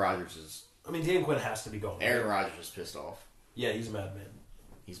 Aaron Rodgers has to be gone. Aaron Rodgers is pissed off. Yeah, he's a madman.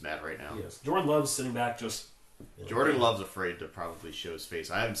 He's mad right now. Yes. Jordan Love's sitting back just. Jordan Love's afraid to probably show his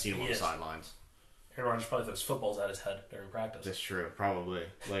face. I haven't seen him on the Yes. sidelines. Aaron Rodgers probably throws footballs at his head during practice. That's true, probably.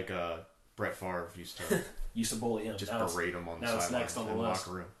 Like Brett Favre used to Used to bully him. just Now it's- berate him on the now it's sidelines next on in the the list.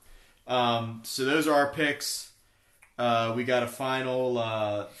 locker room. So those are our picks. We got a final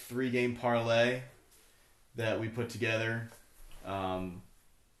 3-game parlay that we put together. I'm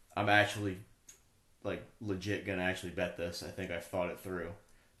actually legit gonna actually bet this. I think I've thought it through.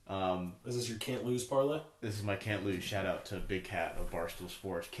 Is this your can't lose parlay? This is my can't lose. Shout out to Big Cat of Barstool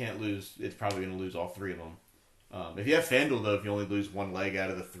Sports. Can't lose. It's probably going to lose all 3 of them. If you have FanDuel, though, if you only lose one leg out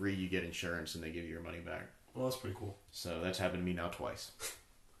of the 3, you get insurance and they give you your money back. Well, that's pretty cool. So that's happened to me now twice.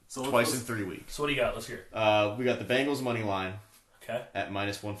 So Twice in 3 weeks. So what do you got? Let's hear it. We got the Bengals money line Okay. at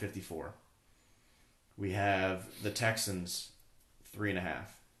 -154. We have the Texans 3.5,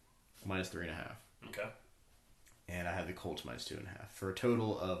 -3.5. Okay. And I have the Colts -2.5 for a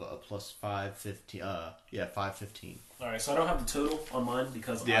total of a plus 515. 515. All right. So I don't have the total on mine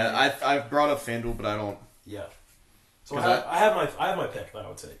because I've brought up FanDuel, but I don't. yeah. So 'Cause I have my pick that I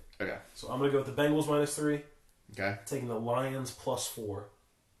would take. Okay. So I'm gonna go with the Bengals -3. Okay. Taking the Lions +4,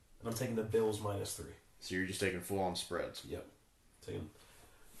 and I'm taking the Bills -3. So you're just taking full on spreads. Yep.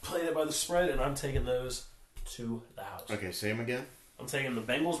 Playing it by the spread, and I'm taking those to the house. Okay, say them again. I'm taking the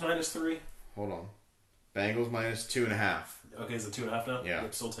Bengals -3. Hold on. Bengals -2.5. Okay, is it 2.5 now? Yeah.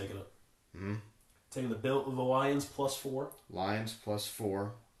 Yep, still taking it. Mm-hmm. Taking the Lions +4. Lions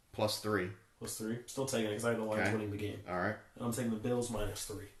 +4, +3. +3. Still taking it because I have the Lions Okay. winning the game. All right. And I'm taking the Bills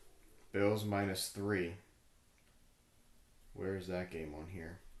 -3. Bills -3. Where is that game on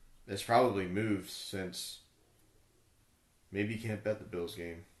here? It's probably moved since. Maybe you can't bet the Bills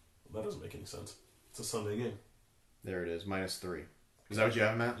game. Well, that doesn't make any sense. It's a Sunday game. There it is, -3. Is that what you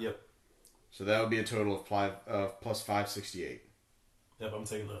have, Matt? Yep. So that would be a total of plus 568. Yep, I'm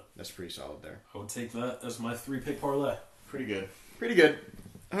taking that. That's pretty solid there. I would take that as my 3-pick parlay. Pretty good. Pretty good.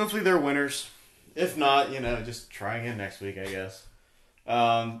 Hopefully they're winners. If not, just try again next week, I guess.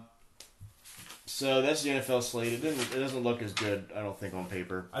 So that's the NFL slate. It doesn't look as good, I don't think, on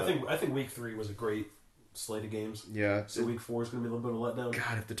paper. I think week 3 was a great slate of games. Yeah. So week 4 is going to be a little bit of a letdown.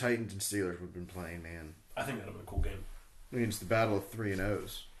 God, if the Titans and Steelers would have been playing, man. I think that would have been a cool game. I mean, it's the battle of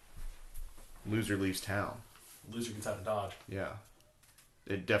 3-0s. Loser leaves town. Loser gets out of Dodge. Yeah.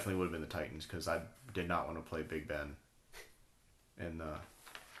 It definitely would have been the Titans because I did not want to play Big Ben. And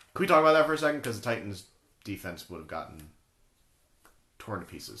can we talk about that for a second? Because the Titans' defense would have gotten torn to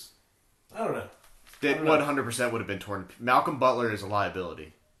pieces. I don't know. It 100% would have been torn. Malcolm Butler is a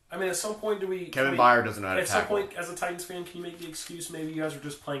liability. I mean, at some point, Kevin Byard doesn't know how to tackle. At some point, as a Titans fan, can you make the excuse maybe you guys are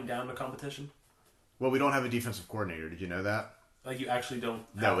just playing down the competition? Well, we don't have a defensive coordinator. Did you know that? Like, you actually don't...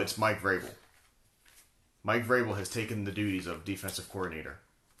 No, it's Mike Vrabel. Mike Vrabel has taken the duties of defensive coordinator.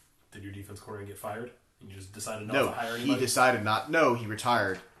 Did your defense coordinator get fired? And you just decided not to hire anybody? He decided not... No, he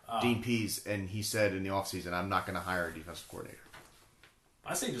retired. Dean Pease, and he said in the offseason, I'm not going to hire a defensive coordinator.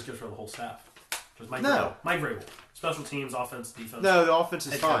 I say just get rid of the whole staff. Just Mike No. Vrabel. Special teams, offense, defense. No, the offense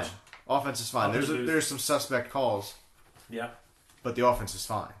is Head fine. coach. Offense is fine. There's some suspect calls, Yeah. but the offense is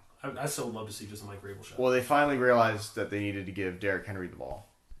fine. I still would love to see just a Mike Vrabel show. Well, they finally realized that they needed to give Derrick Henry the ball.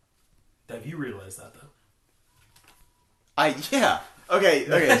 Have you realized that, though? Yeah.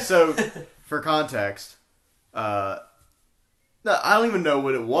 Okay, so for context, no, I don't even know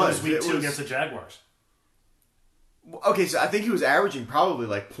what it was. It was week 2 against the Jaguars. Okay, so I think he was averaging probably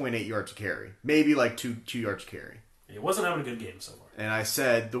like 0.8 yards a carry. Maybe like 2 yards a carry. He wasn't having a good game so far. And I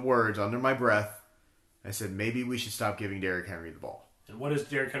said the words under my breath. I said, maybe we should stop giving Derrick Henry the ball. And what does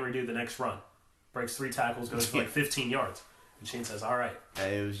Derrick Henry do the next run? Breaks 3 tackles, goes for like 15 yards. And Shane says, all right.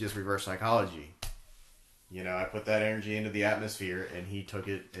 And it was just reverse psychology. I put that energy into the atmosphere, and he took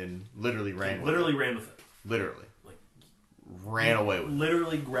it and literally ran with it. Literally. Like, ran away with it.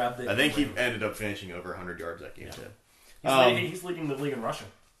 Literally grabbed it. I think he ended up finishing over 100 yards that game, too. He's leading the league in rushing.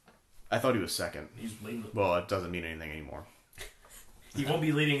 I thought he was second. He's leading. Well, it doesn't mean anything anymore. He won't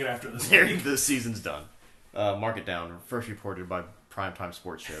be leading it after this. The season's done. Mark it down. First reported by Primetime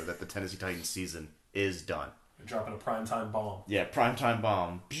Sports Show that the Tennessee Titans season is done. You're dropping a primetime bomb. Yeah, primetime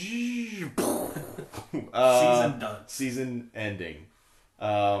bomb. Season done. Season ending.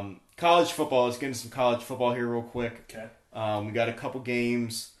 College football. Let's get into some college football here real quick. Okay. We got a couple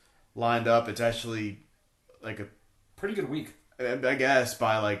games lined up. It's actually like a pretty good week, I guess,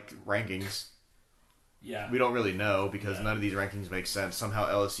 by like rankings. Yeah. We don't really know because none of these rankings make sense. Somehow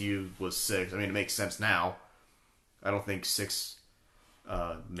LSU was 6. I mean, it makes sense now. I don't think 6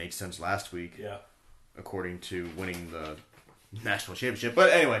 made sense last week. Yeah. According to winning the national championship.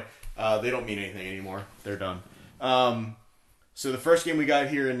 But anyway, they don't mean anything anymore. They're done. So the first game we got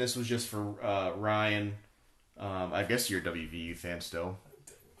here, and this was just for Ryan. I guess you're a WVU fan still.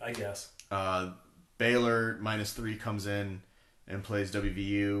 I guess. Baylor -3 comes in and plays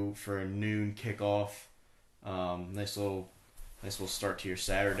WVU for a noon kickoff. Nice little start to your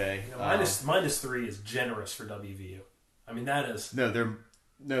Saturday. -3 is generous for WVU. I mean, that is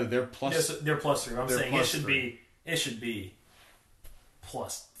they're plus. Yes, they're +3. I'm saying it should +3. be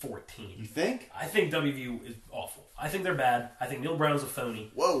 +14. You think? I think WVU is awful. I think they're bad. I think Neil Brown's a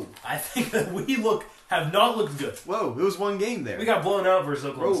phony. Whoa. I think that have not looked good. Whoa, it was one game there. We got blown out versus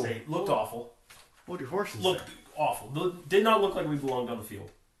Oklahoma State. Looked awful. Hold your horses. Looked awful. Did not look like we belonged on the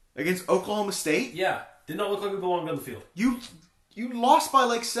field. Against Oklahoma State? Yeah. Did not look like we belonged on the field. You lost by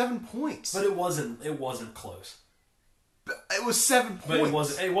like 7 points. But it wasn't close. It was 7 points. But it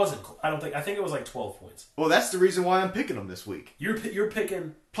wasn't I think it was like 12 points. Well, that's the reason why I'm picking them this week. You're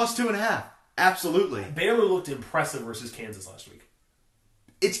picking +2.5. Absolutely. Baylor looked impressive versus Kansas last week.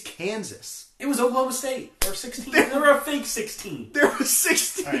 It's Kansas. It was Oklahoma State. They were 16. They were a fake 16. There was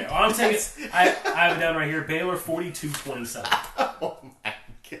 16. All right, well, I'm taking. I have it down right here. Baylor 42-27. Oh my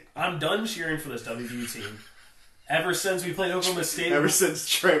God. I'm done cheering for this WVU team. Ever since we played Oklahoma State. Ever since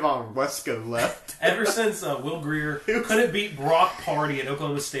Trayvon Wesco left. Ever since Will Greer couldn't beat Brock Party at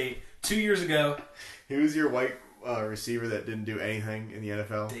Oklahoma State 2 years ago. Who was your white receiver that didn't do anything in the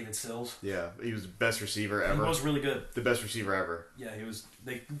NFL? David Sills. Yeah, he was the best receiver ever. He was really good. The best receiver ever. Yeah, he was.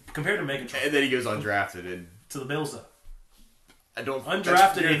 They compared to Megatron. And then he goes undrafted and to the Bills though. I don't.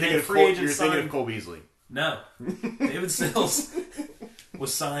 Undrafted and then free agent You're thinking signed. of Cole Beasley. No, David Sills.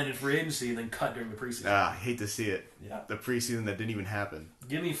 was signed in free agency and then cut during the preseason. I hate to see it. Yeah. The preseason that didn't even happen.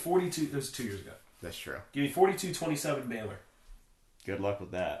 Give me 42. It was 2 years ago. That's true. Give me 42-27 Baylor. Good luck with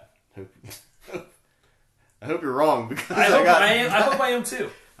that. I hope you're wrong because I hope I am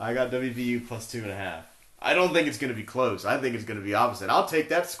too. I got WVU plus 2.5. I don't think it's going to be close. I think it's going to be opposite. I'll take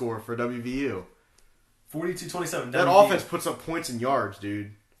that score for WVU. 42-27. That offense puts up points and yards,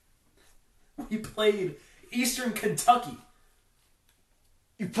 dude. We played Eastern Kentucky.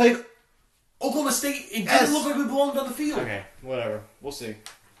 You played Oklahoma State. It Yes. didn't look like we belonged on the field. Okay, whatever. We'll see.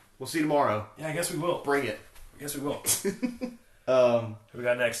 We'll see tomorrow. Yeah, I guess we will. Bring it. I guess we will. Um, Who we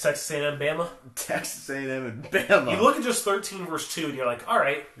got next? Texas A&M, Bama. Texas A&M and Bama. You look at just 13 versus 2, and you're like, all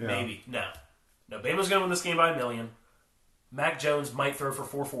right, Yeah. maybe. No, Bama's going to win this game by 1 million. Mac Jones might throw for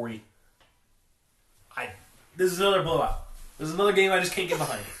 440. This is another blowout. This is another game I just can't get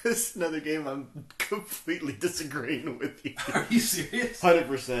behind. This is another game I'm completely disagreeing with you. Are you serious?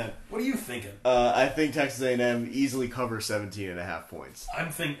 100%. What are you thinking? I think Texas A&M easily covers 17.5 points. I'm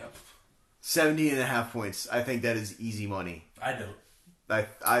thinking. 17.5 points. I think that is easy money. I don't.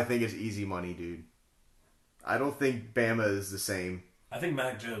 I think it's easy money, dude. I don't think Bama is the same. I think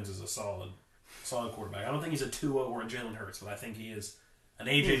Mac Jones is a solid quarterback. I don't think he's a Tua or a Jalen Hurts, but I think he is an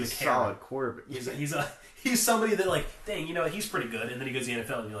AJ He's a McCarron. solid quarterback. He's somebody that, like, dang, he's pretty good, and then he goes to the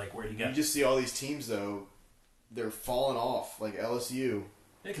NFL, and you're like, where do you go? You just see all these teams, though, they're falling off, like LSU.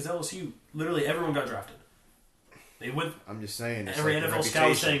 Yeah, because LSU, literally everyone got drafted. They went. I'm just saying. Every like NFL scout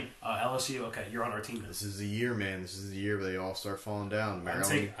was saying, LSU, okay, you're on our team. This is the year, man. This is the year where they all start falling down.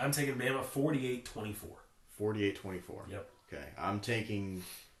 I'm taking Bama 48-24. 48-24. Yep. Okay, I'm taking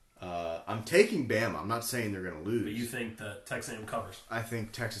Bama. I'm not saying they're going to lose. But you think that Texas A&M covers? I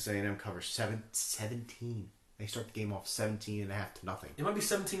think Texas A&M covers 17. They start the game off 17.5 to nothing. It might be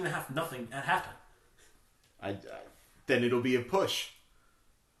 17.5 nothing at halftime. Then it'll be a push.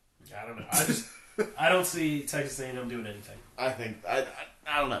 I don't know. I don't see Texas A&M doing anything. I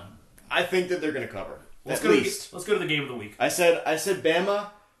don't know. I think that they're going to cover. Let's go to the game of the week. I said Bama,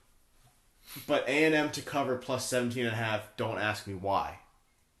 but A&M to cover plus 17.5. Don't ask me why.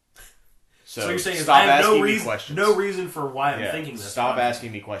 So you're saying stop I have questions. no reason for why I'm thinking this. Stop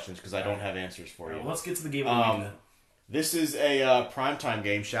asking me questions because I don't have answers for you. Well, let's get to the game of the week then. This is a primetime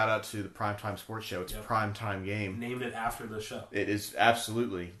game. Shout out to the Primetime Sports Show. It's a primetime game. Named it after the show. It is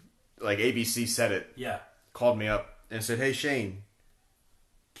absolutely. Like ABC said it. Yeah. Called me up and said, "Hey Shane,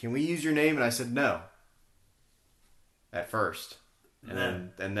 can we use your name?" And I said no. At first.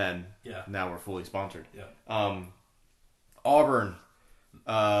 And then yeah. Now we're fully sponsored. Yeah. Auburn.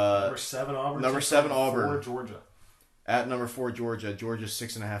 Number 7 Auburn. Number 7 Auburn. 4 Georgia. At number 4 Georgia. Georgia's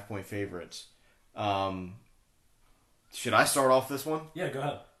 6.5 point favorites. Should I start off this one? Yeah, go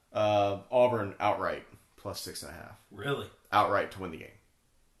ahead. Auburn outright plus 6.5. Really? Outright to win the game.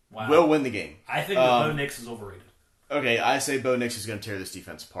 Wow. Will win the game. I think that Bo Nix is overrated. Okay, I say Bo Nix is going to tear this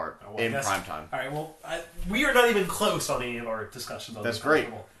defense apart in prime time. All right, well, we are not even close on any of our discussions on That's this. great.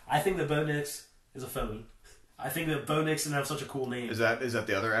 I think that Bo Nix is a phony. I think that Bo Nix didn't have such a cool name. Is that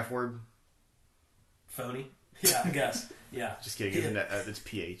the other F word? Phony? Yeah, I guess. Yeah. Just kidding. Isn't that, it's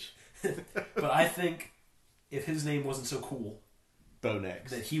PH. But I think if his name wasn't so cool, Bo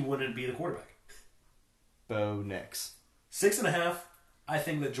Nix. that he wouldn't be the quarterback. Bo Nix. 6.5. I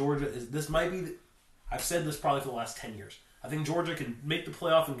think that Georgia is. This might be. I've said this probably for the last 10 years. I think Georgia can make the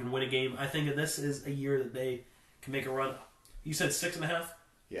playoff and can win a game. I think that this is a year that they can make a run. You said 6.5.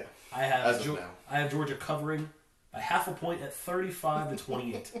 Yeah. I have Georgia covering by half a point at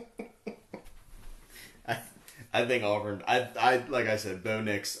 35-28. I think Auburn. I like I said, Bo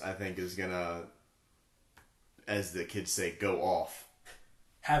Nix. I think is gonna, as the kids say, go off.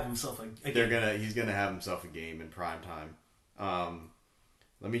 Have himself a game. He's gonna have himself a game in prime time.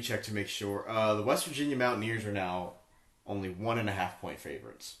 Let me check to make sure. The West Virginia Mountaineers are now only 1.5 point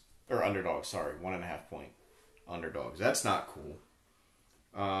favorites or underdogs. Sorry, 1.5 point underdogs. That's not cool.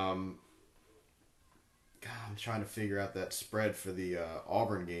 God, I'm trying to figure out that spread for the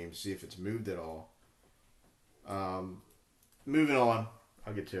Auburn game, see if it's moved at all. Moving on,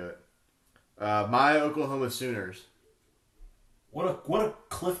 I'll get to it. My Oklahoma Sooners. What a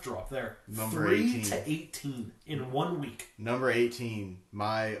cliff drop there. Number 3 to 18 in 1 week. Number 18,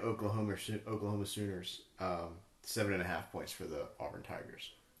 my Oklahoma Sooners. 7.5 points for the Auburn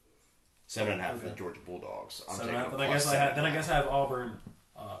Tigers. 7.5 for the Georgia Bulldogs. Then I guess I have Auburn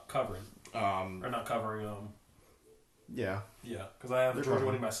covering. Or not covering. Yeah. Yeah, because I have Georgia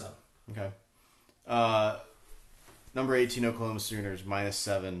winning by 7. Okay. Number 18, Oklahoma Sooners,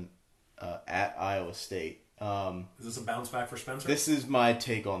 -7 at Iowa State. Is this a bounce back for Spencer? This is my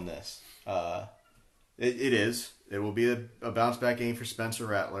take on this. It is. It will be a bounce back game for Spencer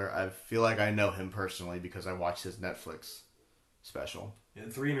Rattler. I feel like I know him personally because I watched his Netflix special. He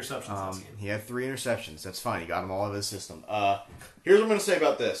had 3 interceptions this game. He had 3 interceptions. That's fine. He got them all out of his system. Here's what I'm going to say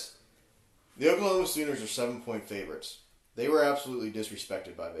about this. The Oklahoma Sooners are 7-point favorites. They were absolutely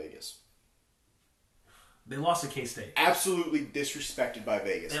disrespected by Vegas. They lost to K-State. Absolutely disrespected by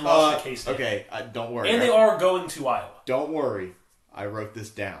Vegas. They lost to K-State. Okay, don't worry. And they are going to Iowa. Don't worry. I wrote this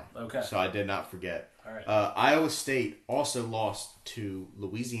down. Okay. So I did not forget. All right. Iowa State also lost to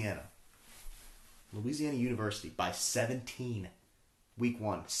Louisiana. Louisiana University by 17. Week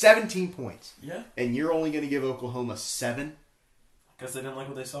 1. 17 points. Yeah. And you're only going to give Oklahoma 7? Because they didn't like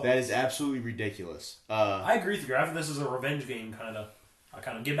what they saw. That is absolutely ridiculous. I agree with you. After this is a revenge game, kind of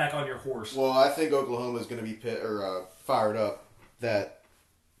get back on your horse. Well, I think Oklahoma is going to be fired up that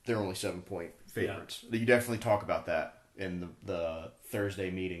they're only 7-point favorites. Yeah. You definitely talk about that in the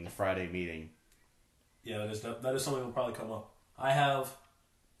Thursday meeting, the Friday meeting. Yeah, that is something that will probably come up. I have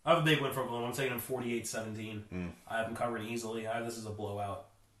a big win for Oklahoma. I'm taking them 48-17. I have them covering easily. This is a blowout.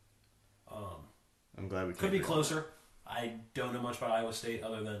 I'm glad we could be closer. I don't know much about Iowa State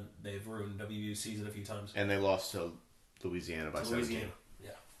other than they've ruined WVU's season a few times. And they lost to Louisiana by 17.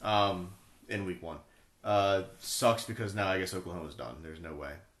 Yeah. In week 1. Sucks because now I guess Oklahoma's done. There's no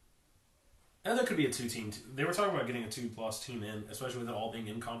way. And there could be a 2-team. They were talking about getting a 2-loss team in, especially with it all being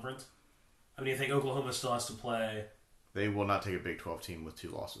in conference. I mean, you think Oklahoma still has to play? They will not take a Big 12 team with 2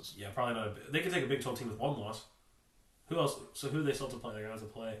 losses. Yeah, probably not. They could take a Big 12 team with 1 loss. Who else? So who do they still have to play? They're going to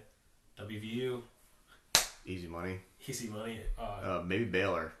have to play WVU. Easy money. Easy money. Maybe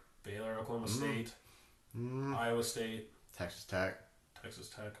Baylor. Baylor, Oklahoma State. Iowa State. Texas Tech. Texas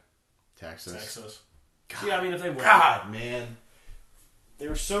Tech. Texas. God. Yeah, I mean, if they win. God, man. They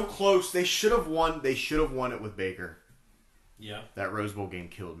were so close. They should have won. They should have won it with Baker. Yeah. That Rose Bowl game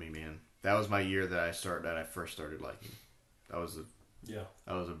killed me, man. That was my year that I first started liking. That was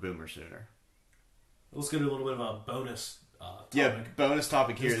a boomer Sooner. Let's get a little bit of a bonus topic. Yeah, bonus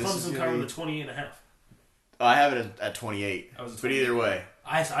topic here. This Clemson covering the 28.5. I have it at 28. But either way.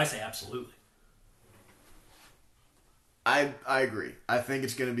 I say absolutely. I agree. I think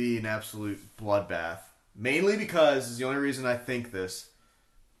it's going to be an absolute bloodbath. Mainly because the only reason I think this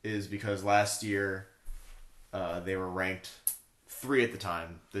is because last year they were ranked 3 at the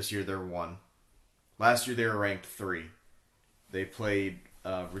time. This year they're 1. Last year they were ranked 3. They played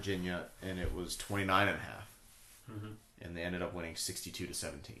Virginia and it was 29.5. And they ended up winning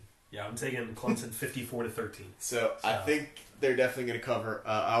 62-17. Yeah, I'm taking Clemson 54-13. So I think they're definitely going to cover.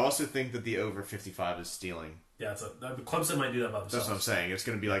 I also think that the over 55 is stealing. Yeah, Clemson might do that by themselves. That's what I'm saying. It's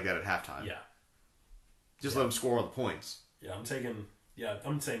going to be like that at halftime. Yeah. Just let them score all the points. Yeah, I'm saying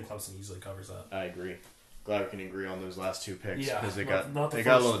Clemson easily covers that. I agree. Glad we can agree on those last 2 picks. Yeah, because they got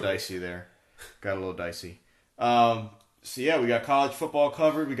a little dicey there. Got a little dicey. So yeah, we got college football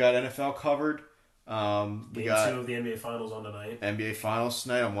covered. We got NFL covered. We got 2 of the NBA Finals on tonight. NBA Finals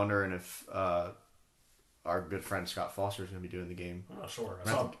tonight. I'm wondering if our good friend Scott Foster is going to be doing the game. I'm not sure.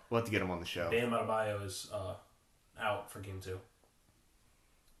 We'll have to get him on the show. Bam Adebayo is out for Game 2.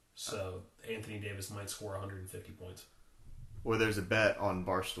 So Anthony Davis might score 150 points. Or there's a bet on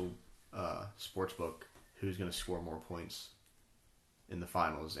Barstool Sportsbook who's going to score more points in the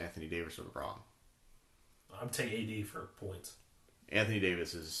finals, Anthony Davis or LeBron. I'm taking AD for points. Anthony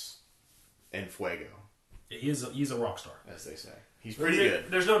Davis is en fuego. Yeah, he's a rock star. As they say. He's pretty good.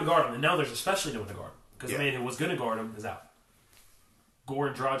 There's no one to guard him, and now there's especially no one to guard him. Because the man who was going to guard him is out.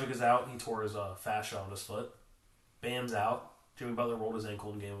 Goran Dragic is out. He tore his fascia on his foot. Bam's out. Jimmy Butler rolled his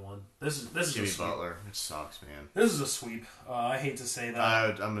ankle in Game 1. This is Jimmy a sweep. Butler. It sucks, man. This is a sweep. I hate to say that.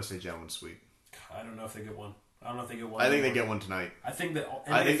 I'm going to say gentleman's sweep. I don't know if they get one. I think they get one tonight. I think that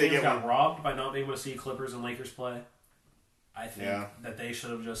NBA fans got robbed by not being able to see Clippers and Lakers play. I think that they should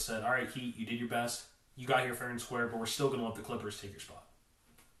have just said, all right, Heat, you did your best. You got here fair and square, but we're still going to let the Clippers take your spot.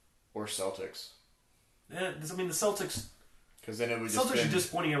 Or Celtics. Yeah, I mean, the Celtics... Because then it would Celtics are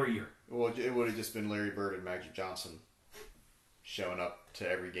disappointing every year. Well, it would have just been Larry Bird and Magic Johnson showing up to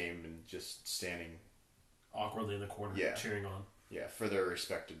every game and just standing... awkwardly in the corner, cheering on. Yeah, for their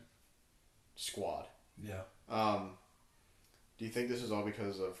respected squad. Yeah. Do you think this is all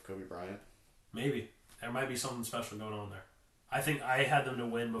because of Kobe Bryant? Maybe. There might be something special going on there. I think I had them to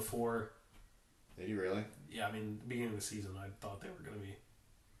win before... Did you really? Yeah, I mean, beginning of the season, I thought they were going to be...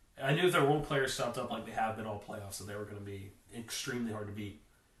 I knew if their role players stepped up like they have been all playoffs, that they were going to be extremely hard to beat.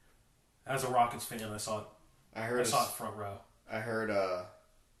 As a Rockets fan, I saw it front row. I heard on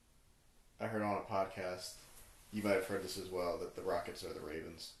a podcast, you might have heard this as well, that the Rockets are the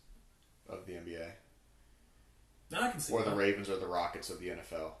Ravens of the NBA. No, I can see or that. the Ravens are the Rockets of the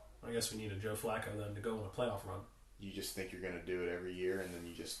NFL. I guess we need a Joe Flacco then to go on a playoff run. You just think you're going to do it every year, and then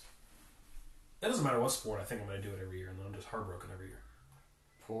you just... It doesn't matter what sport. I think I'm going to do it every year, and then I'm just heartbroken every year.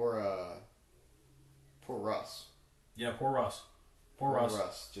 Poor Russ. Yeah, poor Russ. Poor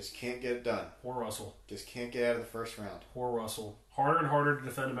Russ. Just can't get it done. Poor Russell. Just can't get out of the first round. Poor Russell. Harder and harder to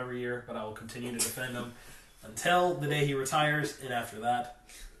defend him every year, but I will continue to defend him until the day he retires, and after that...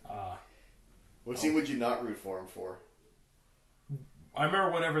 What team would you not root for him for? I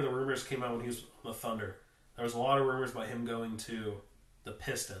remember whenever the rumors came out when he was on the Thunder, there was a lot of rumors about him going to the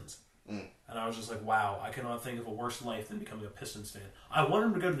Pistons. And I was just like, wow, I cannot think of a worse life than becoming a Pistons fan. I wanted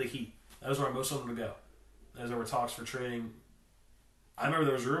him to go to the Heat. That was where I most wanted him to go. As there were talks for trading. I remember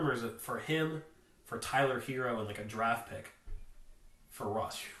there was rumors that for him, for Tyler Hero, and like a draft pick for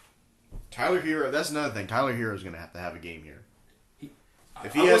Russ. Tyler Hero, that's another thing. Tyler Hero is going to have a game here.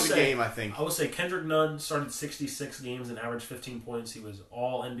 If he has a game, I think... I would say Kendrick Nunn started 66 games and averaged 15 points. He was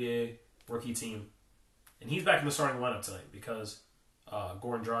all NBA rookie team. And he's back in the starting lineup tonight because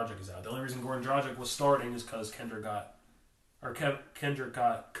Goran Dragic is out. The only reason Goran Dragic was starting is because Kendrick got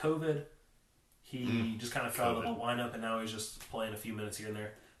COVID. He just kind of fell out of the lineup, and now he's just playing a few minutes here and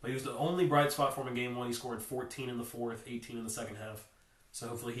there. But he was the only bright spot for him in game one. He scored 14 in the fourth, 18 in the second half. So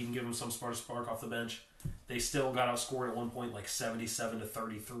hopefully he can give him some spark off the bench. They still got outscored at one point, like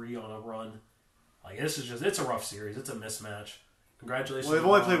 77-33 on a run. Like it's a rough series. It's a mismatch. Congratulations. Well, they've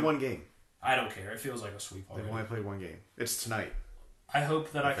only played one game. I don't care. It feels like a sweep already. They've only played one game. It's tonight. I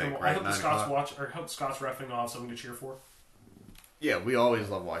hope that I hope the Scots 9:00. watch, or hope Scots reffing off something to cheer for. Yeah, we always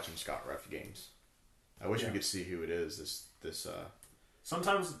love watching Scott ref games. I wish we could see who it is.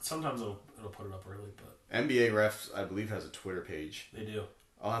 Sometimes it'll put it up early, but NBA refs, I believe, has a Twitter page. they do.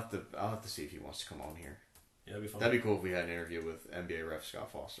 I'll have to see if he wants to come on here. Yeah, that'd be fun. That'd be cool if we had an interview with NBA ref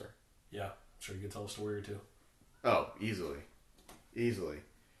Scott Foster. Yeah, I'm sure you could tell a story or two. Oh, easily.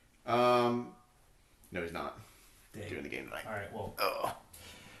 No, he's not. Dang. Doing the game tonight. All right, well.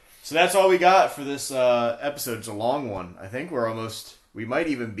 So that's all we got for this episode. It's a long one. I think we might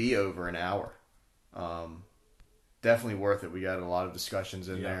even be over an hour. Definitely worth it. We got a lot of discussions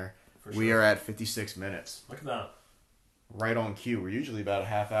in there. For sure. We are at 56 minutes. Look at that. Right on cue. We're usually about a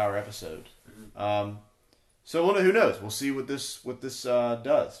half-hour episode. Mm-hmm. So who knows? We'll see what this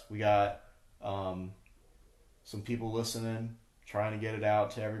does. We got some people listening, trying to get it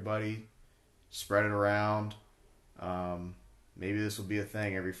out to everybody, spread it around. Maybe this will be a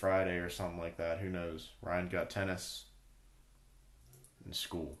thing every Friday or something like that. Who knows? Ryan got tennis in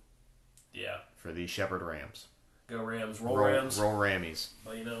school. Yeah. For the Shepherd Rams. Go Rams. Roll Rams. Roll Rammies.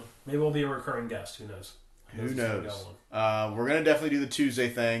 But, maybe we'll be a recurring guest. Who knows? Who knows? We're going to definitely do the Tuesday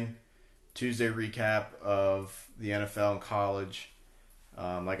thing. Tuesday recap of the NFL and college.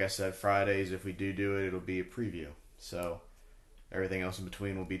 Like I said, Fridays, if we do it, it'll be a preview. So everything else in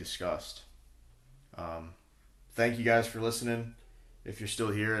between will be discussed. Thank you guys for listening. If you're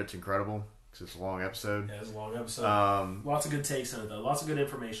still here, it's incredible because it's a long episode. Yeah, it's a long episode. Lots of good takes in it, though. Lots of good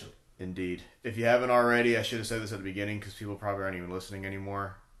information. Indeed. If you haven't already, I should have said this at the beginning because people probably aren't even listening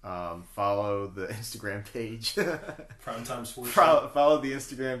anymore. Follow the Instagram page. Primetime Sports. Follow the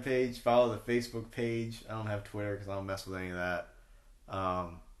Instagram page. Follow the Facebook page. I don't have Twitter because I don't mess with any of that.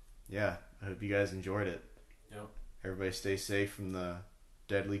 Yeah, I hope you guys enjoyed it. Yep. Everybody stay safe from the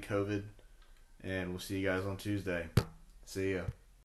deadly COVID. And we'll see you guys on Tuesday. See ya.